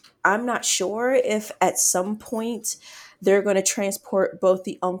 And I'm not sure if at some point they're going to transport both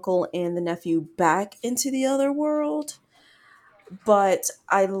the uncle and the nephew back into the other world. But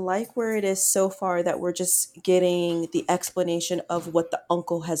I like where it is so far that we're just getting the explanation of what the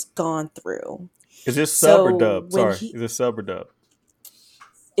uncle has gone through. Is this sub or dub? Sorry, is this sub or dub?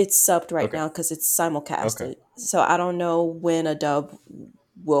 It's subbed right now because it's simulcasted. Okay. So I don't know when a dub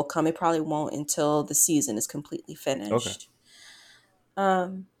will come. It probably won't until the season is completely finished.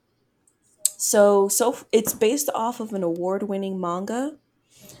 Okay. So it's based off of an award-winning manga.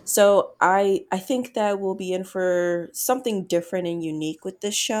 So I think that we'll be in for something different and unique with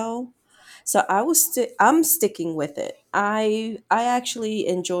this show. So I'm sticking with it. I actually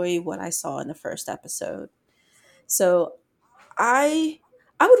enjoy what I saw in the first episode. So I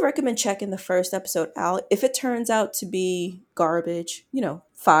would recommend checking the first episode out. If it turns out to be garbage,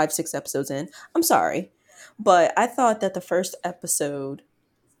 5-6 episodes in, I'm sorry. But I thought that the first episode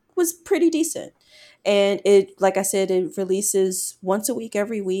was pretty decent. And it, like I said, it releases once a week,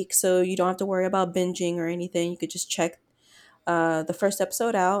 every week. So you don't have to worry about binging or anything. You could just check the first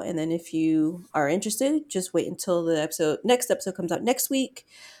episode out. And then if you are interested, just wait until the next episode comes out next week,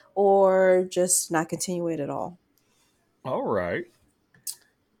 or just not continue it at all. All right.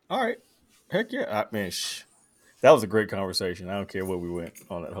 Heck yeah. That was a great conversation. I don't care what we went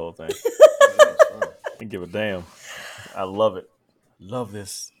on that whole thing. I didn't give a damn. I love it. Love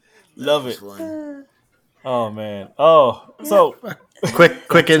this. Love it. Oh man. Oh, yeah. So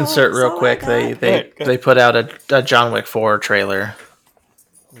quick insert real quick. They put out a John Wick 4 trailer.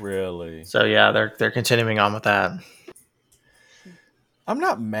 Really? So yeah, they're continuing on with that. I'm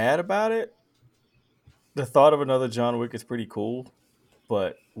not mad about it. The thought of another John Wick is pretty cool,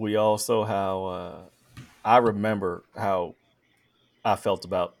 but we also I remember how I felt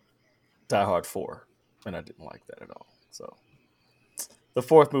about Die Hard 4, and I didn't like that at all. So the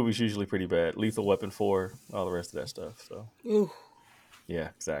fourth movie is usually pretty bad. Lethal Weapon 4, all the rest of that stuff. So, yeah,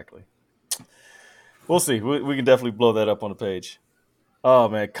 exactly. We'll see. We can definitely blow that up on the page. Oh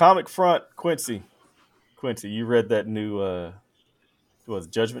man, Comic Front, Quincy, you read that new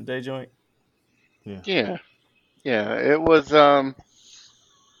Judgment Day joint? Yeah. It was.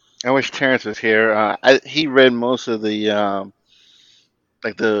 I wish Terrence was here. He read most of the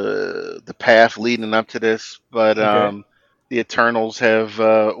like the path leading up to this, but the Eternals have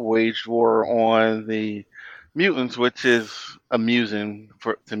waged war on the mutants, which is amusing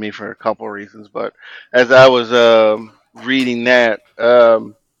to me for a couple of reasons. But as I was reading that,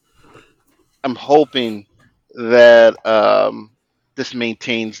 I'm hoping that this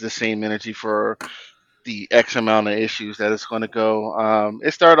maintains the same energy for the X amount of issues that it's going to go.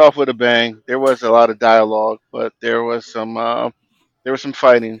 It started off with a bang. There was a lot of dialogue, but there was some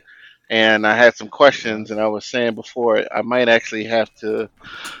fighting, and I had some questions. And I was saying before, I might actually have to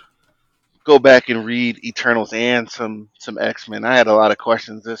go back and read Eternals and some X-Men. I had a lot of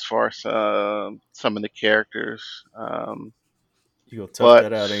questions as far as some of the characters. You gonna tough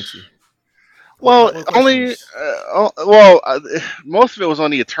that out, ain't you? A Well, couple of only questions. most of it was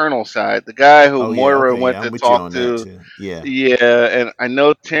on the Eternal side. The guy who Oh yeah, Moira okay, went yeah, to I'm with you talk on that to. too. Yeah, Yeah, and I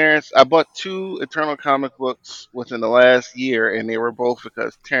know Terrence. I bought two Eternal comic books within the last year, and they were both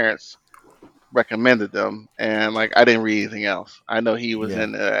because Terrence recommended them, and like I didn't read anything else. I know he was yeah.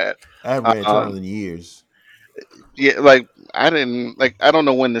 in that. I haven't read Eternal Um, in years. yeah, like I didn't like. I don't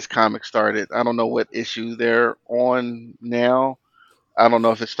know when this comic started. I don't know what issue they're on now. I don't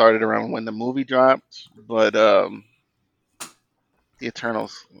know if it started around when the movie dropped, but the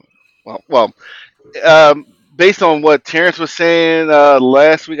Eternals. Well, um, based on what Terrence was saying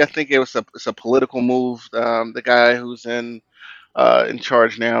last week, I think it's a political move. The guy who's in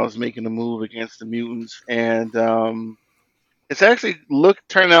charge now is making a move against the mutants, and it's actually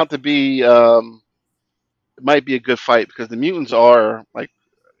turning out to be it might be a good fight because the mutants are like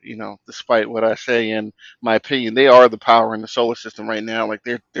despite what I say in my opinion, they are the power in the solar system right now. Like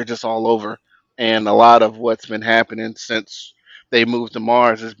they're just all over, and a lot of what's been happening since they moved to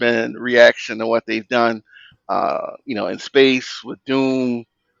Mars has been reaction to what they've done, in space with Doom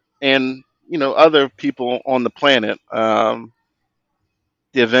and other people on the planet. The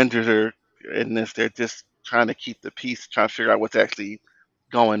Avengers are in this. They're just trying to keep the peace, trying to figure out what's actually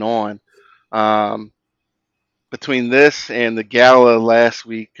going on. Um, Between this and the gala last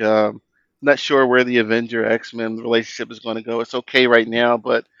week, not sure where the Avenger X Men relationship is going to go. It's okay right now,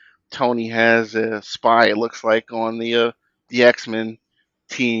 but Tony has a spy. It looks like on the X Men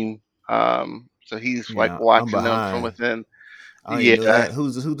team, so he's like Yeah, I'm watching them from behind. within. I don't even know Yeah, that.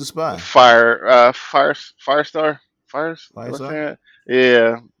 Who's the spy? Firestar, Fires. What's Firestar? that?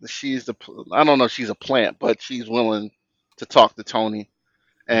 Yeah, I don't know if she's a plant, but she's willing to talk to Tony,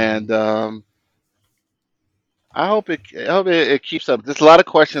 Hmm. and I hope it keeps up. There's a lot of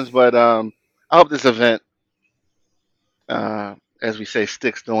questions, but I hope this event, as we say,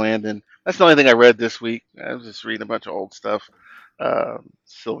 sticks to landing. That's the only thing I read this week. I was just reading a bunch of old stuff,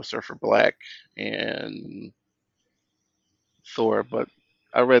 Silver Surfer Black and Thor, but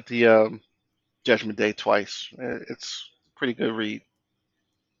I read the Judgment Day twice. It's a pretty good read,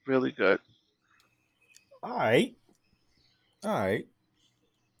 really good. All right. All right.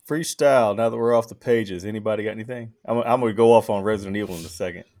 Freestyle. Now that we're off the pages, anybody got anything? I'm going to go off on Resident Evil in a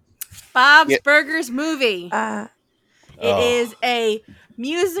second. Bob's Yeah, Burgers movie. Uh, It Oh, is a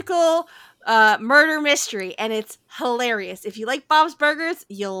musical murder mystery, and it's hilarious. If you like Bob's Burgers,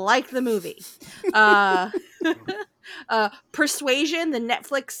 you'll like the movie. Uh, Persuasion, the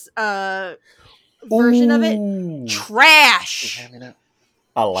Netflix version of it, ooh, trash. hand me that.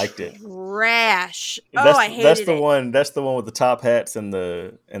 I liked it. Trash. Oh, That's I that's hated the it. one. That's the one with the top hats and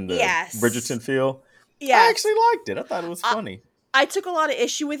the Yes. Bridgerton feel. I Yes. actually liked it. I thought it was I, funny. I took a lot of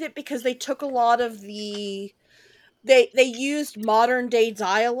issue with it because they took a lot of they used modern day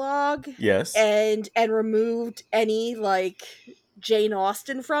dialogue Yes. and removed any like Jane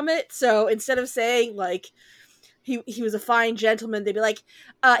Austen from it. So instead of saying like he was a fine gentleman, they'd be like,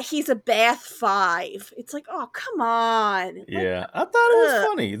 he's a Bath 5. It's like, oh come on. Like Yeah, I thought it was ugh.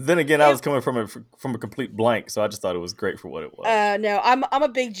 funny. Then again, I It was coming from a complete blank, so I just thought it was great for what it was. no, I'm a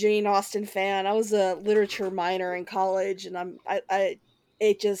big Jane Austen fan. I was a literature minor in college, and I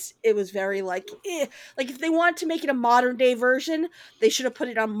it was very like like if they wanted to make it a modern day version, they should have put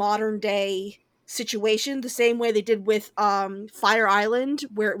it on modern day situation the same way they did with Fire Island,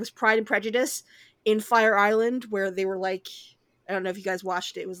 where it was Pride and Prejudice in Fire Island, where they were like, I don't know if you guys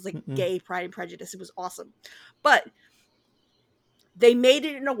watched it. It was like Mm-mm. gay Pride and Prejudice. It was awesome, but they made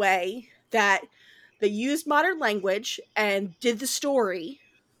it in a way that they used modern language and did the story,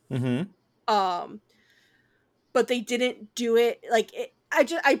 Mm-hmm. um but they didn't do it like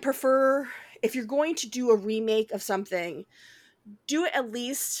I prefer, if you're going to do a remake of something, do it at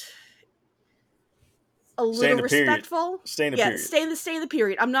least a Stay in little the period. respectful. Stay in the Yeah, period. stay in the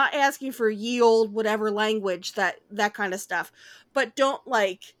period. I'm not asking for ye old whatever language, that kind of stuff, but don't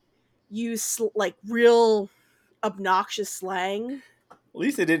like use like real obnoxious slang. At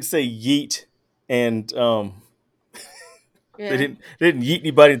least they didn't say yeet, and Yeah. they didn't yeet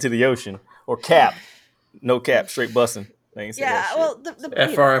anybody into the ocean or cap. No cap, straight bussing. They ain't say that Yeah, shit. well the you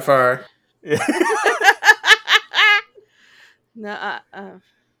know. FRFR. No,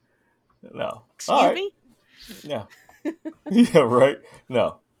 No. All excuse right. me. No. Yeah. Right.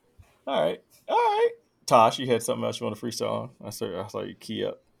 No. All right. All right. Tosh, you had something else you want to freestyle on? I saw you key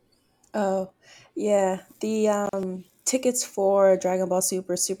up. oh, yeah. The tickets for Dragon Ball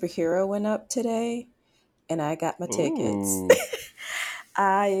Super Superhero went up today, and I got my tickets. Ooh.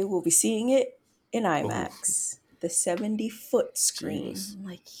 I will be seeing it in Ooh. IMAX, the 70-foot screen. Jeez. I'm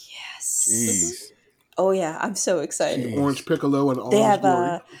like, yes. Mhm. Jeez. Oh yeah, I'm so excited. See Orange Jeez. Piccolo in They all his have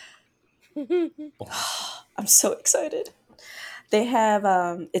glory. I'm so excited. They have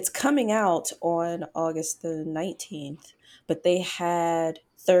it's coming out on August the 19th, but they had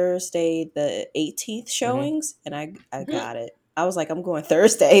Thursday the 18th showings and I got it. I was like, I'm going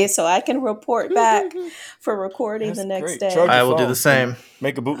Thursday so I can report back for recording That's the next great. Charge day. I your will do phone the same. and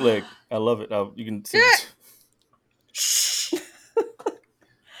make a bootleg. I love it. You can send it,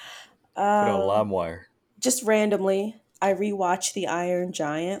 put it on LimeWire. Just randomly, I rewatched The Iron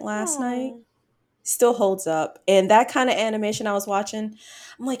Giant last night. Still holds up. And that kind of animation I was watching,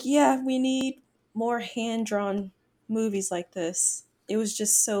 I'm like, yeah, we need more hand-drawn movies like this. It was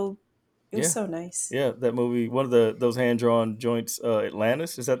just so it was Yeah. so nice. Yeah, that movie, one of those hand drawn joints,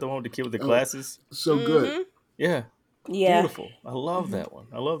 Atlantis. Is that the one with the kid with the Oh, glasses? so good. Yeah, Yeah. beautiful. I love that one.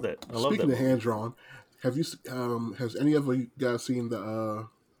 I love that. I love that Speaking of movie. hand drawn, have you has any of you guys seen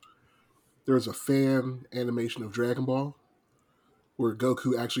there's a fan animation of Dragon Ball where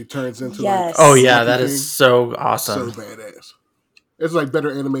Goku actually turns into Yes. Oh like yeah, Monkey that King? is so So awesome. badass. It's like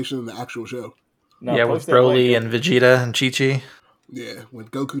better animation than the actual show. Now Yeah, post with that link. Broly and Vegeta and Chi-Chi. Yeah, when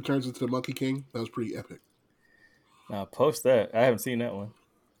Goku turns into the Monkey King, that was pretty epic. Now post that. I haven't seen that one.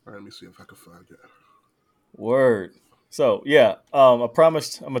 All right, let me see if I can find it. Word. So yeah, I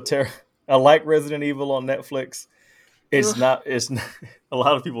promised I like Resident Evil on Netflix. It's Ugh. not. It's not, a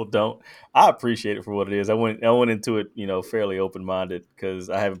lot of people don't. I appreciate it for what it is. I went into it, fairly open minded because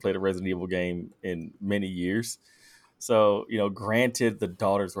I haven't played a Resident Evil game in many years. So granted, the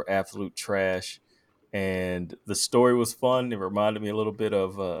daughters were absolute trash, and the story was fun. It reminded me a little bit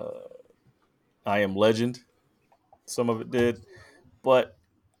of I Am Legend. Some of it did, but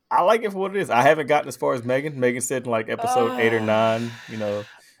I like it for what it is. I haven't gotten as far as Megan. Megan said in like episode 8 or 9,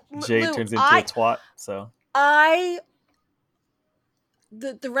 Jade Lou, turns into a twat. So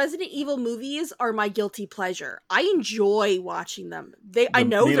the Resident Evil movies are my guilty pleasure. I enjoy watching them. I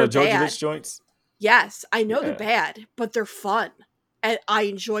know Nino they're bad. Djokovic joints. Yes, I know they're Yeah. bad, but they're fun, and I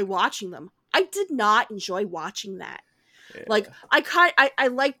enjoy watching them. I did not enjoy watching that. Yeah. Like I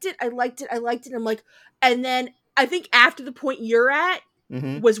liked it. I'm like, and then I think after the point you're at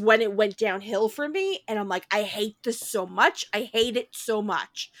Mhm. was when it went downhill for me, and I'm like, I hate this so much. I hate it so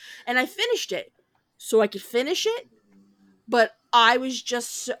much, and I finished it so I could finish it, but I was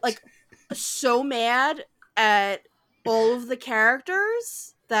just so mad at all of the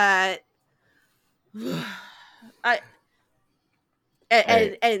characters that I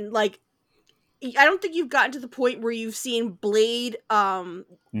Hey. and like I don't think you've gotten to the point where you've seen Blade No,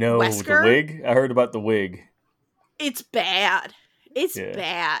 Wesker. the wig. I heard about the wig. It's bad. It's Yeah.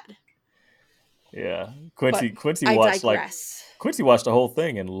 bad. Yeah, Quincy I watched digress. Quincy watched the whole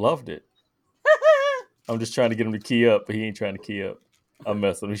thing and loved it. I'm just trying to get him to key up, but he ain't trying to key up. I'm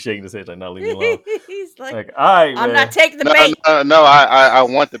messing. He's shaking his head like, "No, leave me alone." He's like, Like, all right, I'm man. not taking the No, bait. no, I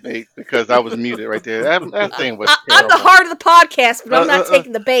want the bait because I was muted right there. That thing was I'm the terrible. heart of the podcast, but I'm not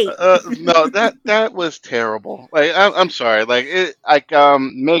taking the bait. No, that was terrible. Like I'm sorry.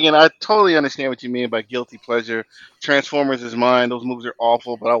 Megan, I totally understand what you mean by guilty pleasure. Transformers is mine. Those movies are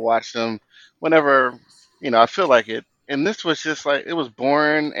awful, but I watch them whenever I feel like it. And this was just like it was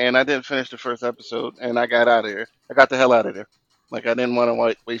boring, and I didn't finish the first episode, and I got out of here. I got the hell out of there. Like I didn't want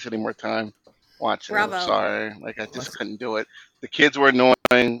to waste any more time watching. Bravo. I'm sorry. Like I just couldn't do it. The kids were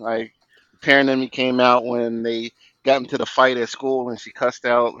annoying. Like the parent in me came out when they got into the fight at school and she cussed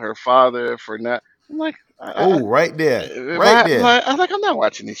out her father for not. I'm like, Oh, right there, right there. I'm not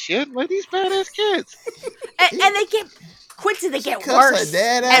watching this shit. Like these badass kids. And they get Quincy. They get cussed her worse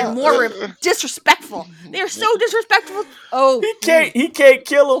dad and out. more disrespectful. They are so disrespectful. Oh, He can't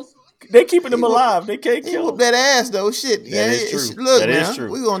kill him. They keeping him He whoop- alive. They can't He kill whooped him. that ass though. Shit. is true. Look, That man, is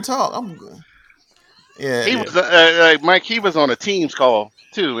true. we gonna talk. I'm good. Yeah. He was like Mike. He was on a Teams call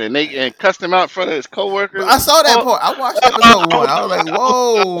too, and they cussed him out in front of his coworkers. I saw that part. I watched episode 1. I was like,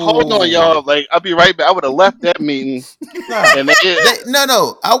 whoa. Hold on, y'all. Like I'll be right back. I would have left that meeting. And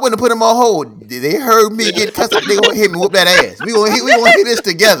No, I wouldn't have put him on hold. They heard me get cussed. They gonna hit me, whoop that ass. We gonna hit this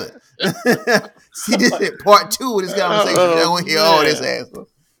together. See this is part 2 of this conversation. I want to hear all this ass.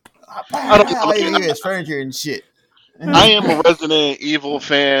 I don't know. Even his furniture and shit. I am a Resident Evil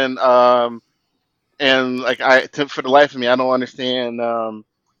fan, and like for the life of me, I don't understand. I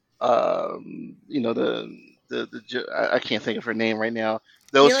can't think of her name right now.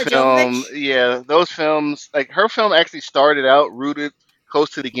 Those Mila film, Jovovich? yeah, those films. Like her film actually started out rooted close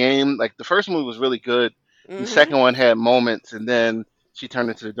to the game. Like the first movie was really good. And the second one had moments, and then she turned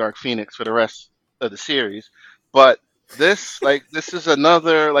into the Dark Phoenix for the rest of the series. But this is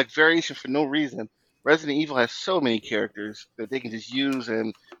another like variation for no reason. Resident Evil has so many characters that they can just use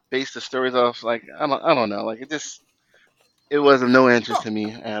and base the stories off. Like I don't know. Like it just It was of no interest to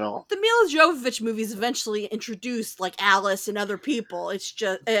me at all. The Mila Jovovich movies eventually introduced like Alice and other people. It's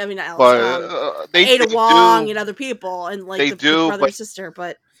just, I mean, Alice, But Ada Wong and other people, and like They the do, brother but and sister.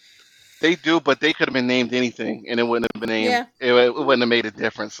 But they could have been named anything, and it wouldn't have been named. Yeah. It wouldn't have made a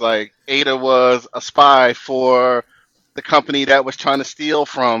difference. Like Ada was a spy for the company that was trying to steal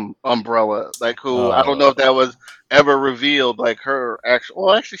from Umbrella. Like who I don't know if that was ever revealed. Like her actual.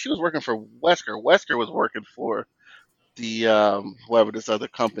 Well, actually, she was working for Wesker. Wesker was working for the whoever this other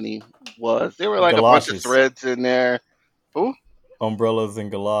company was. They were like a bunch of Galoshes. threads in there. Who? Umbrellas and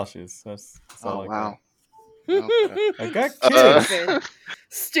galoshes. That's all Oh I wow. got. Okay. I got kids.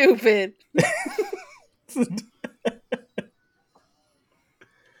 Stupid.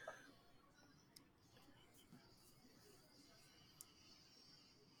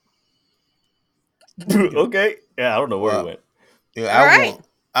 Okay. Yeah, I don't know where Well, he went. Yeah, All right.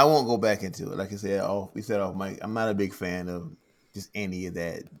 I won't go back into it. Like I said, we said off mic. I'm not a big fan of just any of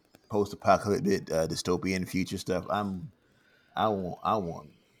that post-apocalyptic dystopian future stuff. I watched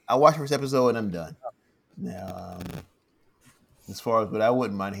the first episode and I'm done. Now, as far as what I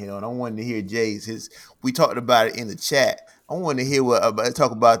wouldn't mind hearing, I wanted to hear Jay's. We talked about it in the chat. I wanted to hear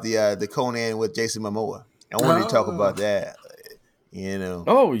talk about the Conan with Jason Momoa. I wanted to talk about that. You know.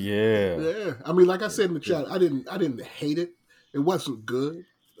 Oh yeah. Yeah, I mean, like I said in the chat, I didn't hate it. It wasn't good.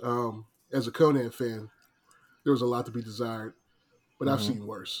 As a Conan fan, there was a lot to be desired, but I've seen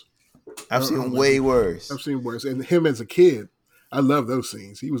worse. I've seen way worse. I've seen worse, and him as a kid, I love those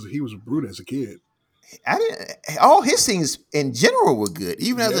scenes. He was a brute as a kid. All his scenes in general were good.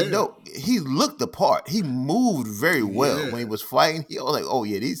 Even as Yeah. an adult, he looked the part. He moved very well Yeah. when he was fighting. He was like, oh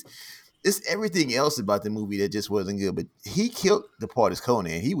yeah, it's everything else about the movie that just wasn't good. But he killed the part as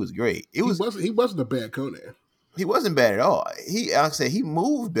Conan. He was great. He wasn't a bad Conan. He wasn't bad at all. Like I said, he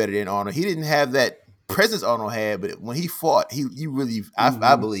moved better than Arnold. He didn't have that presence Arnold had, but when he fought, he really,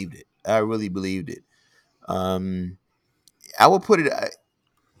 I believed it. I really believed it. I would put it,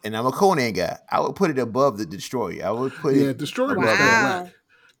 and I'm a Conan guy. I would put it above the Destroyer. I would put it. Destroyer was above kind that. of whack.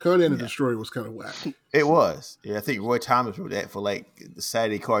 Conan and Destroyer was kind of whack. It was. Yeah, I think Roy Thomas wrote that for like the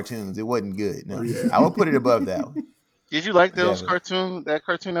Saturday cartoons. It wasn't good. No, Yeah. I would put it above that one. Did you like those Yeah. cartoon? That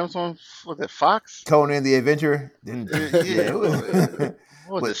cartoon that was on, was it Fox? Conan the Adventurer. Yeah. It was.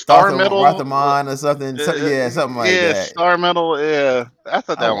 What was With it, Star Arthur Metal? Rothman or something. Something like yeah, that. Star Metal. Yeah, I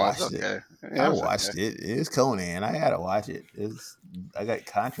thought I that one was watched it. okay. I Yeah, it was watched okay. it. It was Conan. I gotta watch it. I got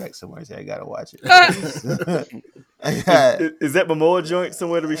contracts somewhere, so I gotta watch it. Is that Momoa joint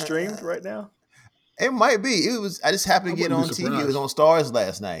somewhere to be streamed right now? It might be. It was. I just happened to I get wouldn't on be TV. It was surprised. on Stars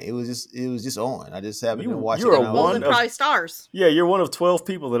last night. It was just on. I just happened to watch it. you're a when I was- Well, one then of- probably stars. Yeah, you're one of 12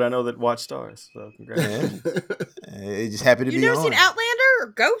 people that I know that watch Stars. So congrats. Yeah. It just happened to You be never on. seen Outlander or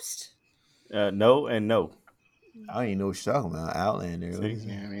Ghost? No and no. I don't even know what you're talking about. Outlander. See?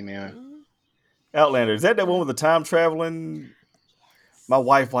 Yeah, I mean, yeah. Outlander. Is that one with the time traveling? My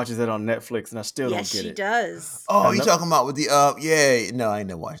wife watches that on Netflix, and I still Yes, don't get she it. does. Oh, I you know- talking about with the Yeah, no, I ain't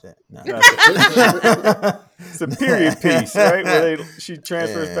never watched that. No. It's a period piece, right? Where she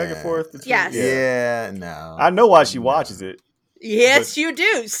transfers back and forth. Between, Yes. Yeah, no. I know why she watches it. Yes, you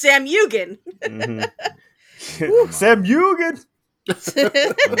do. Sam Eugen. Mhm. Sam Eugen.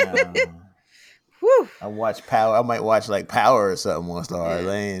 No. Whew. I watch Power. I might watch like Power or something on Stars.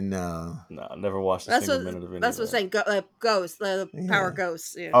 I ain't no. No, I never watched a That's single what. minute of it. That's what's saying. Ghost. The Power Yeah.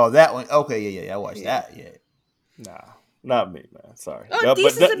 Ghosts. Yeah. Oh, that one. Okay, yeah. I watched Yeah. that. Yeah. Nah, not me, man. Sorry. Oh, No, but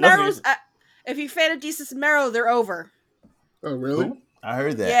Desus and nothing- Mero's. If you're a fan of Desus and Mero, they're over. Oh, really? Who? I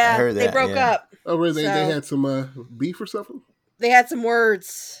heard that. Yeah, I heard that. they broke yeah. up. Oh, really? They So- had some beef or something? They had some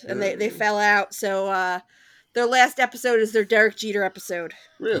words, and they Yeah. fell out. So their last episode is their Derek Jeter episode.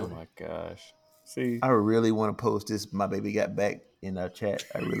 Really? Oh my gosh. See, I really want to post this. My baby got back in our chat.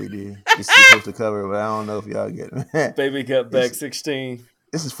 I really do. It's supposed to cover, but I don't know if y'all get it. baby got back 16.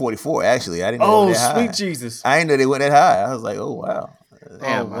 This is 44. Actually, I didn't know Oh, they went that sweet high. Jesus. I didn't know they went that high. I was like, oh wow.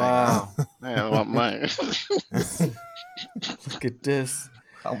 Damn, Oh, wow. Man, I want mine. Look at this.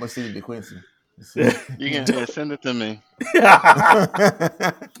 I'm gonna send it to Quincy. You can send it to me.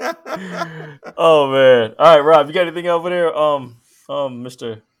 Oh man. All right, Rob, you got anything over there?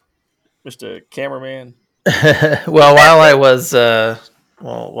 Mr. Cameraman. Well,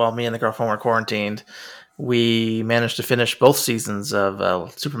 while me and the girlfriend were quarantined, we managed to finish both seasons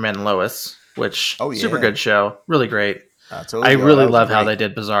of Superman and Lois, which Oh, yeah. super good show, really great. told I y'all really that was love how great. they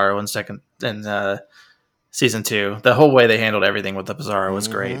did Bizarro in season 2. The whole way they handled everything with the Bizarro was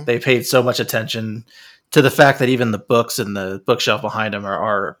great. Mhm. They paid so much attention to the fact that even the books and the bookshelf behind them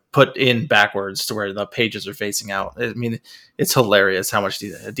are put in backwards to where the pages are facing out. I mean, it's hilarious how much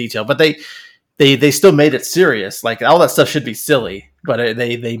detail. But they they still made it serious. Like all that stuff should be silly, but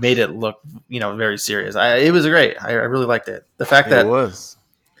they made it look very serious. It was great. I really liked it. The fact It that was.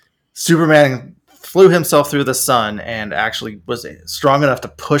 Superman flew himself through the sun and actually was strong enough to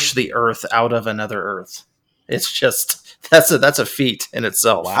push the Earth out of another Earth. It's just that's a feat in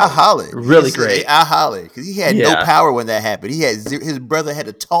itself. I hollered. Really great. I hollered because he had no power when that happened. He had his brother had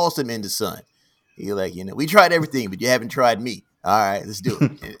to toss him in the sun. He like, we tried everything, but you haven't tried me. All right, let's do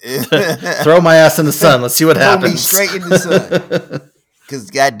it. Throw my ass in the sun. Let's see what happens. Throw me straight in the sun.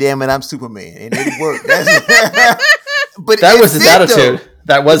 Because goddamn it, I'm Superman, and it worked. But that was his attitude. Though.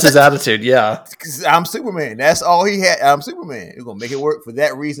 That was his attitude. Yeah, because I'm Superman. That's all he had. I'm Superman. We're gonna make it work for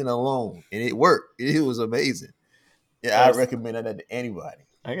that reason alone, and it worked. It was amazing. Yeah, I recommend that to anybody.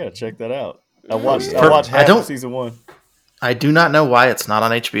 I gotta check that out. I watched half of season 1. I do not know why it's not on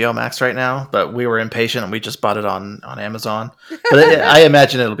HBO Max right now, but we were impatient and we just bought it on Amazon. But I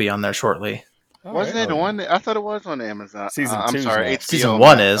imagine it'll be on there shortly. Wasn't it the one? I thought it was on Amazon. Season 2. I'm sorry, HBO Season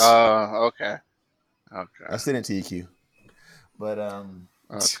 1 is. Okay. I sent it to you, but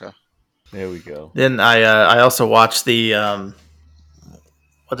okay. There we go. Then I also watched the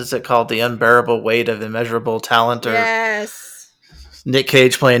what is it called? The Unbearable Weight of Immeasurable Talent, or Yes. Nick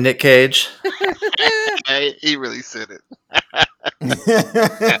Cage playing Nick Cage. He really said it. I told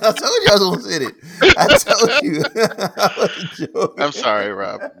you I was gonna say it. I told you. I wasn't joking. I'm sorry,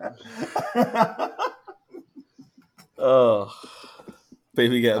 Rob. Oh,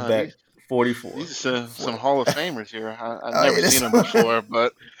 baby got back 44. These are some Hall of Famers here. I've never seen them before,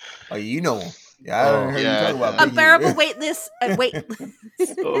 but you know them. Yeah, I heard you talk about Unbearable Weightless.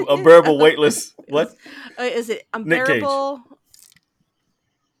 Unbearable Weightless. What? Is it Unbearable?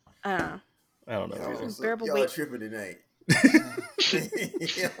 I don't know. Unbearable Y'all Weight. tripping tonight.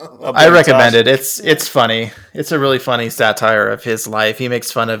 I recommend it. It's funny. It's a really funny satire of his life. He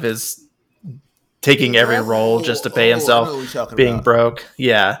makes fun of his taking every role just to pay himself, being broke.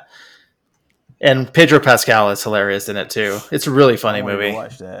 Yeah. And Pedro Pascal is hilarious in it too. It's a really funny movie. To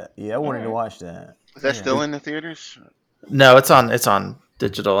watch that. Yeah, I wanted to watch that. Is that still in the theaters? No, it's on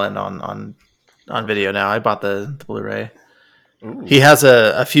digital and on video now. I bought the Blu-ray. Ooh. He has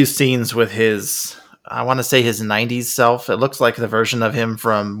a few scenes with his, I want to say his 90s self. It looks like the version of him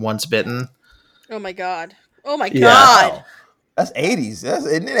from Once Bitten. Oh my god. Oh my god. Wow. That's 80s.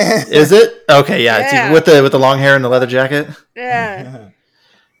 Isn't it? Is it? Okay, yeah. It's with the long hair and the leather jacket. Yeah.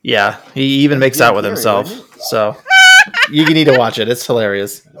 Yeah, he even makes out with himself. So you need to watch it. It's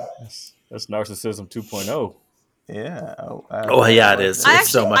hilarious. That's narcissism 2.0. Yeah. Yeah, it is. It's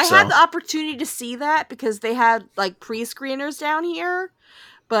so much so. I had the opportunity to see that because they had like pre-screeners down here,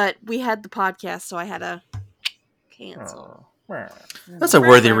 but we had the podcast, so I had to cancel. That's a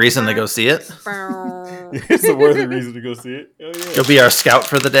worthy reason to go see it. It's a worthy reason to go see it. Oh, yeah. You'll be our scout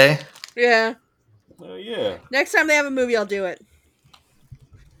for the day. Yeah. Oh, yeah. Next time they have a movie, I'll do it.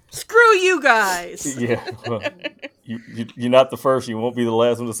 Screw you guys. Yeah. Well, you're not the first. You won't be the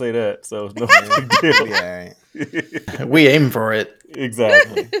last one to say that. So it's no big deal. Yeah. We aim for it.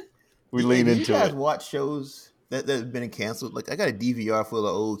 Exactly. We lean into it. You guys watch shows that have been canceled? Like I got a DVR full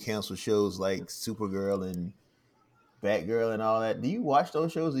of old canceled shows like Supergirl and Batgirl and all that. Do you watch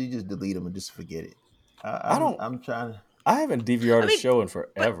those shows or you just delete them and just forget it? I don't. I'm trying to. I haven't DVR'd a show in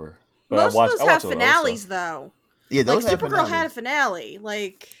forever. But most I watch, of those have finales, though. Yeah, those like Supergirl had a finale.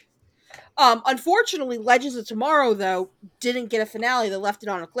 Like, unfortunately, Legends of Tomorrow though didn't get a finale. They left it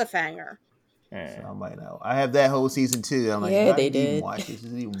on a cliffhanger. So I might know. I have that whole season 2. I'm like, yeah, they did. Watch this.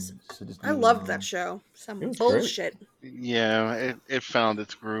 I loved that show. Some bullshit. Great. Yeah, it found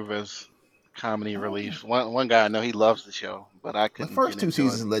its groove as comedy relief. One guy I know he loves the show, but I couldn't. The first 2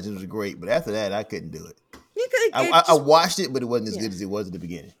 seasons of Legends was great, but after that, I couldn't do it. I watched it, but it wasn't as good as it was at the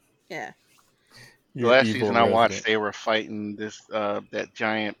beginning. Yeah. The last season I watched, they were fighting this that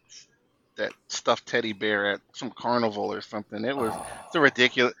giant, that stuffed teddy bear at some carnival or something. It's a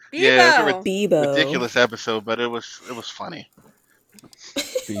ridiculous, ridiculous episode, but it was funny.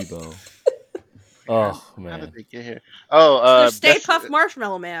 Bebo. Oh man, how did they get here? Oh, Stay Puft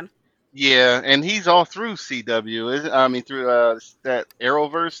Marshmallow Man. Yeah, and he's all through CW. Through that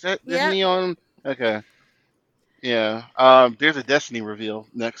Arrowverse. Isn't he on? Okay. Yeah. There's a Destiny reveal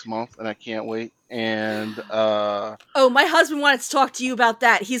next month, and I can't wait. And my husband wanted to talk to you about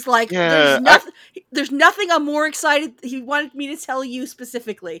that. He's like, there's nothing I'm more excited. He wanted me to tell you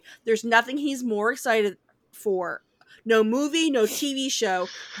specifically. There's nothing he's more excited for. No movie, no TV show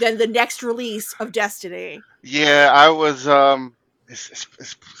than the next release of Destiny. Yeah, I was. It's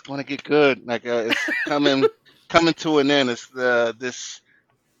going to get good. Like it's coming to an end. It's this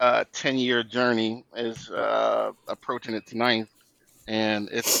 10-year journey is approaching its 9th, and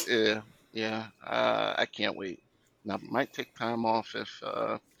Yeah, I can't wait. Now, might take time off if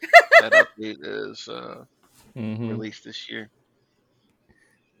that update is Mm-hmm. released this year.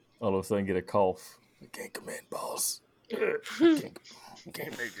 All of a sudden, get a cough. I can't come in, boss. Can't make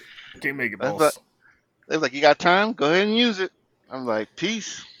it. Can't make it, That's boss. they're like, you got time? Go ahead and use it. I'm like,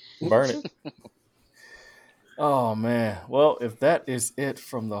 peace. Burn it. Oh man. Well, if that is it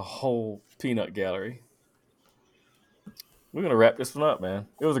from the whole peanut gallery, we're gonna wrap this one up, man.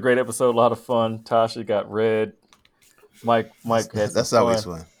 It was a great episode, a lot of fun. Tasha got red. Mike had some That's always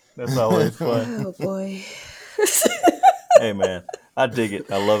fun. fun. That's always fun. Oh boy. Hey man, I dig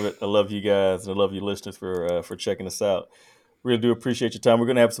it. I love it. I love you guys, and I love you listeners for checking us out. Really do appreciate your time. We're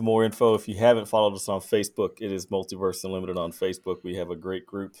gonna have some more info. If you haven't followed us on Facebook, it is Multiverse Unlimited on Facebook. We have a great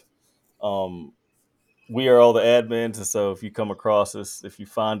group. We are all the admins, and so if you come across us, if you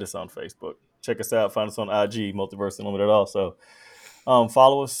find us on Facebook, check us out. Find us on IG, Multiverse Unlimited also.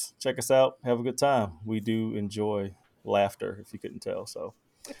 Follow us, check us out, have a good time. We do enjoy laughter, if you couldn't tell. So,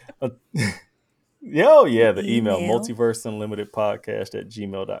 yeah, the email,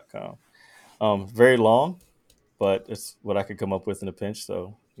 multiverseunlimitedpodcast@gmail.com. Very long, but it's what I could come up with in a pinch.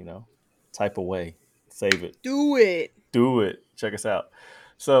 So, type away, save it, Do it. do it. Check us out.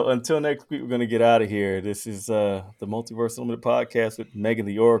 So until next week, we're going to get out of here. This is the Multiverse Unlimited podcast with Megan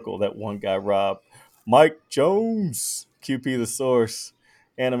the Oracle, that one guy, Rob, Mike Jones, QP the Source,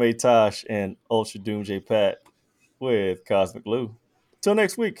 Anime Tosh, and Ultra Doom J Pat with Cosmic Lou. Until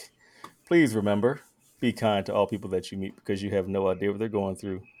next week, please remember, be kind to all people that you meet because you have no idea what they're going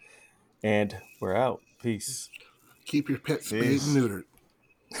through. And we're out. Peace. Keep your pets spayed Peace. and neutered.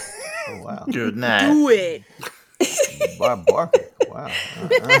 Oh wow. Good night. Do it. Bob Barker. Wow.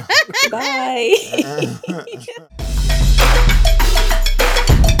 Bye.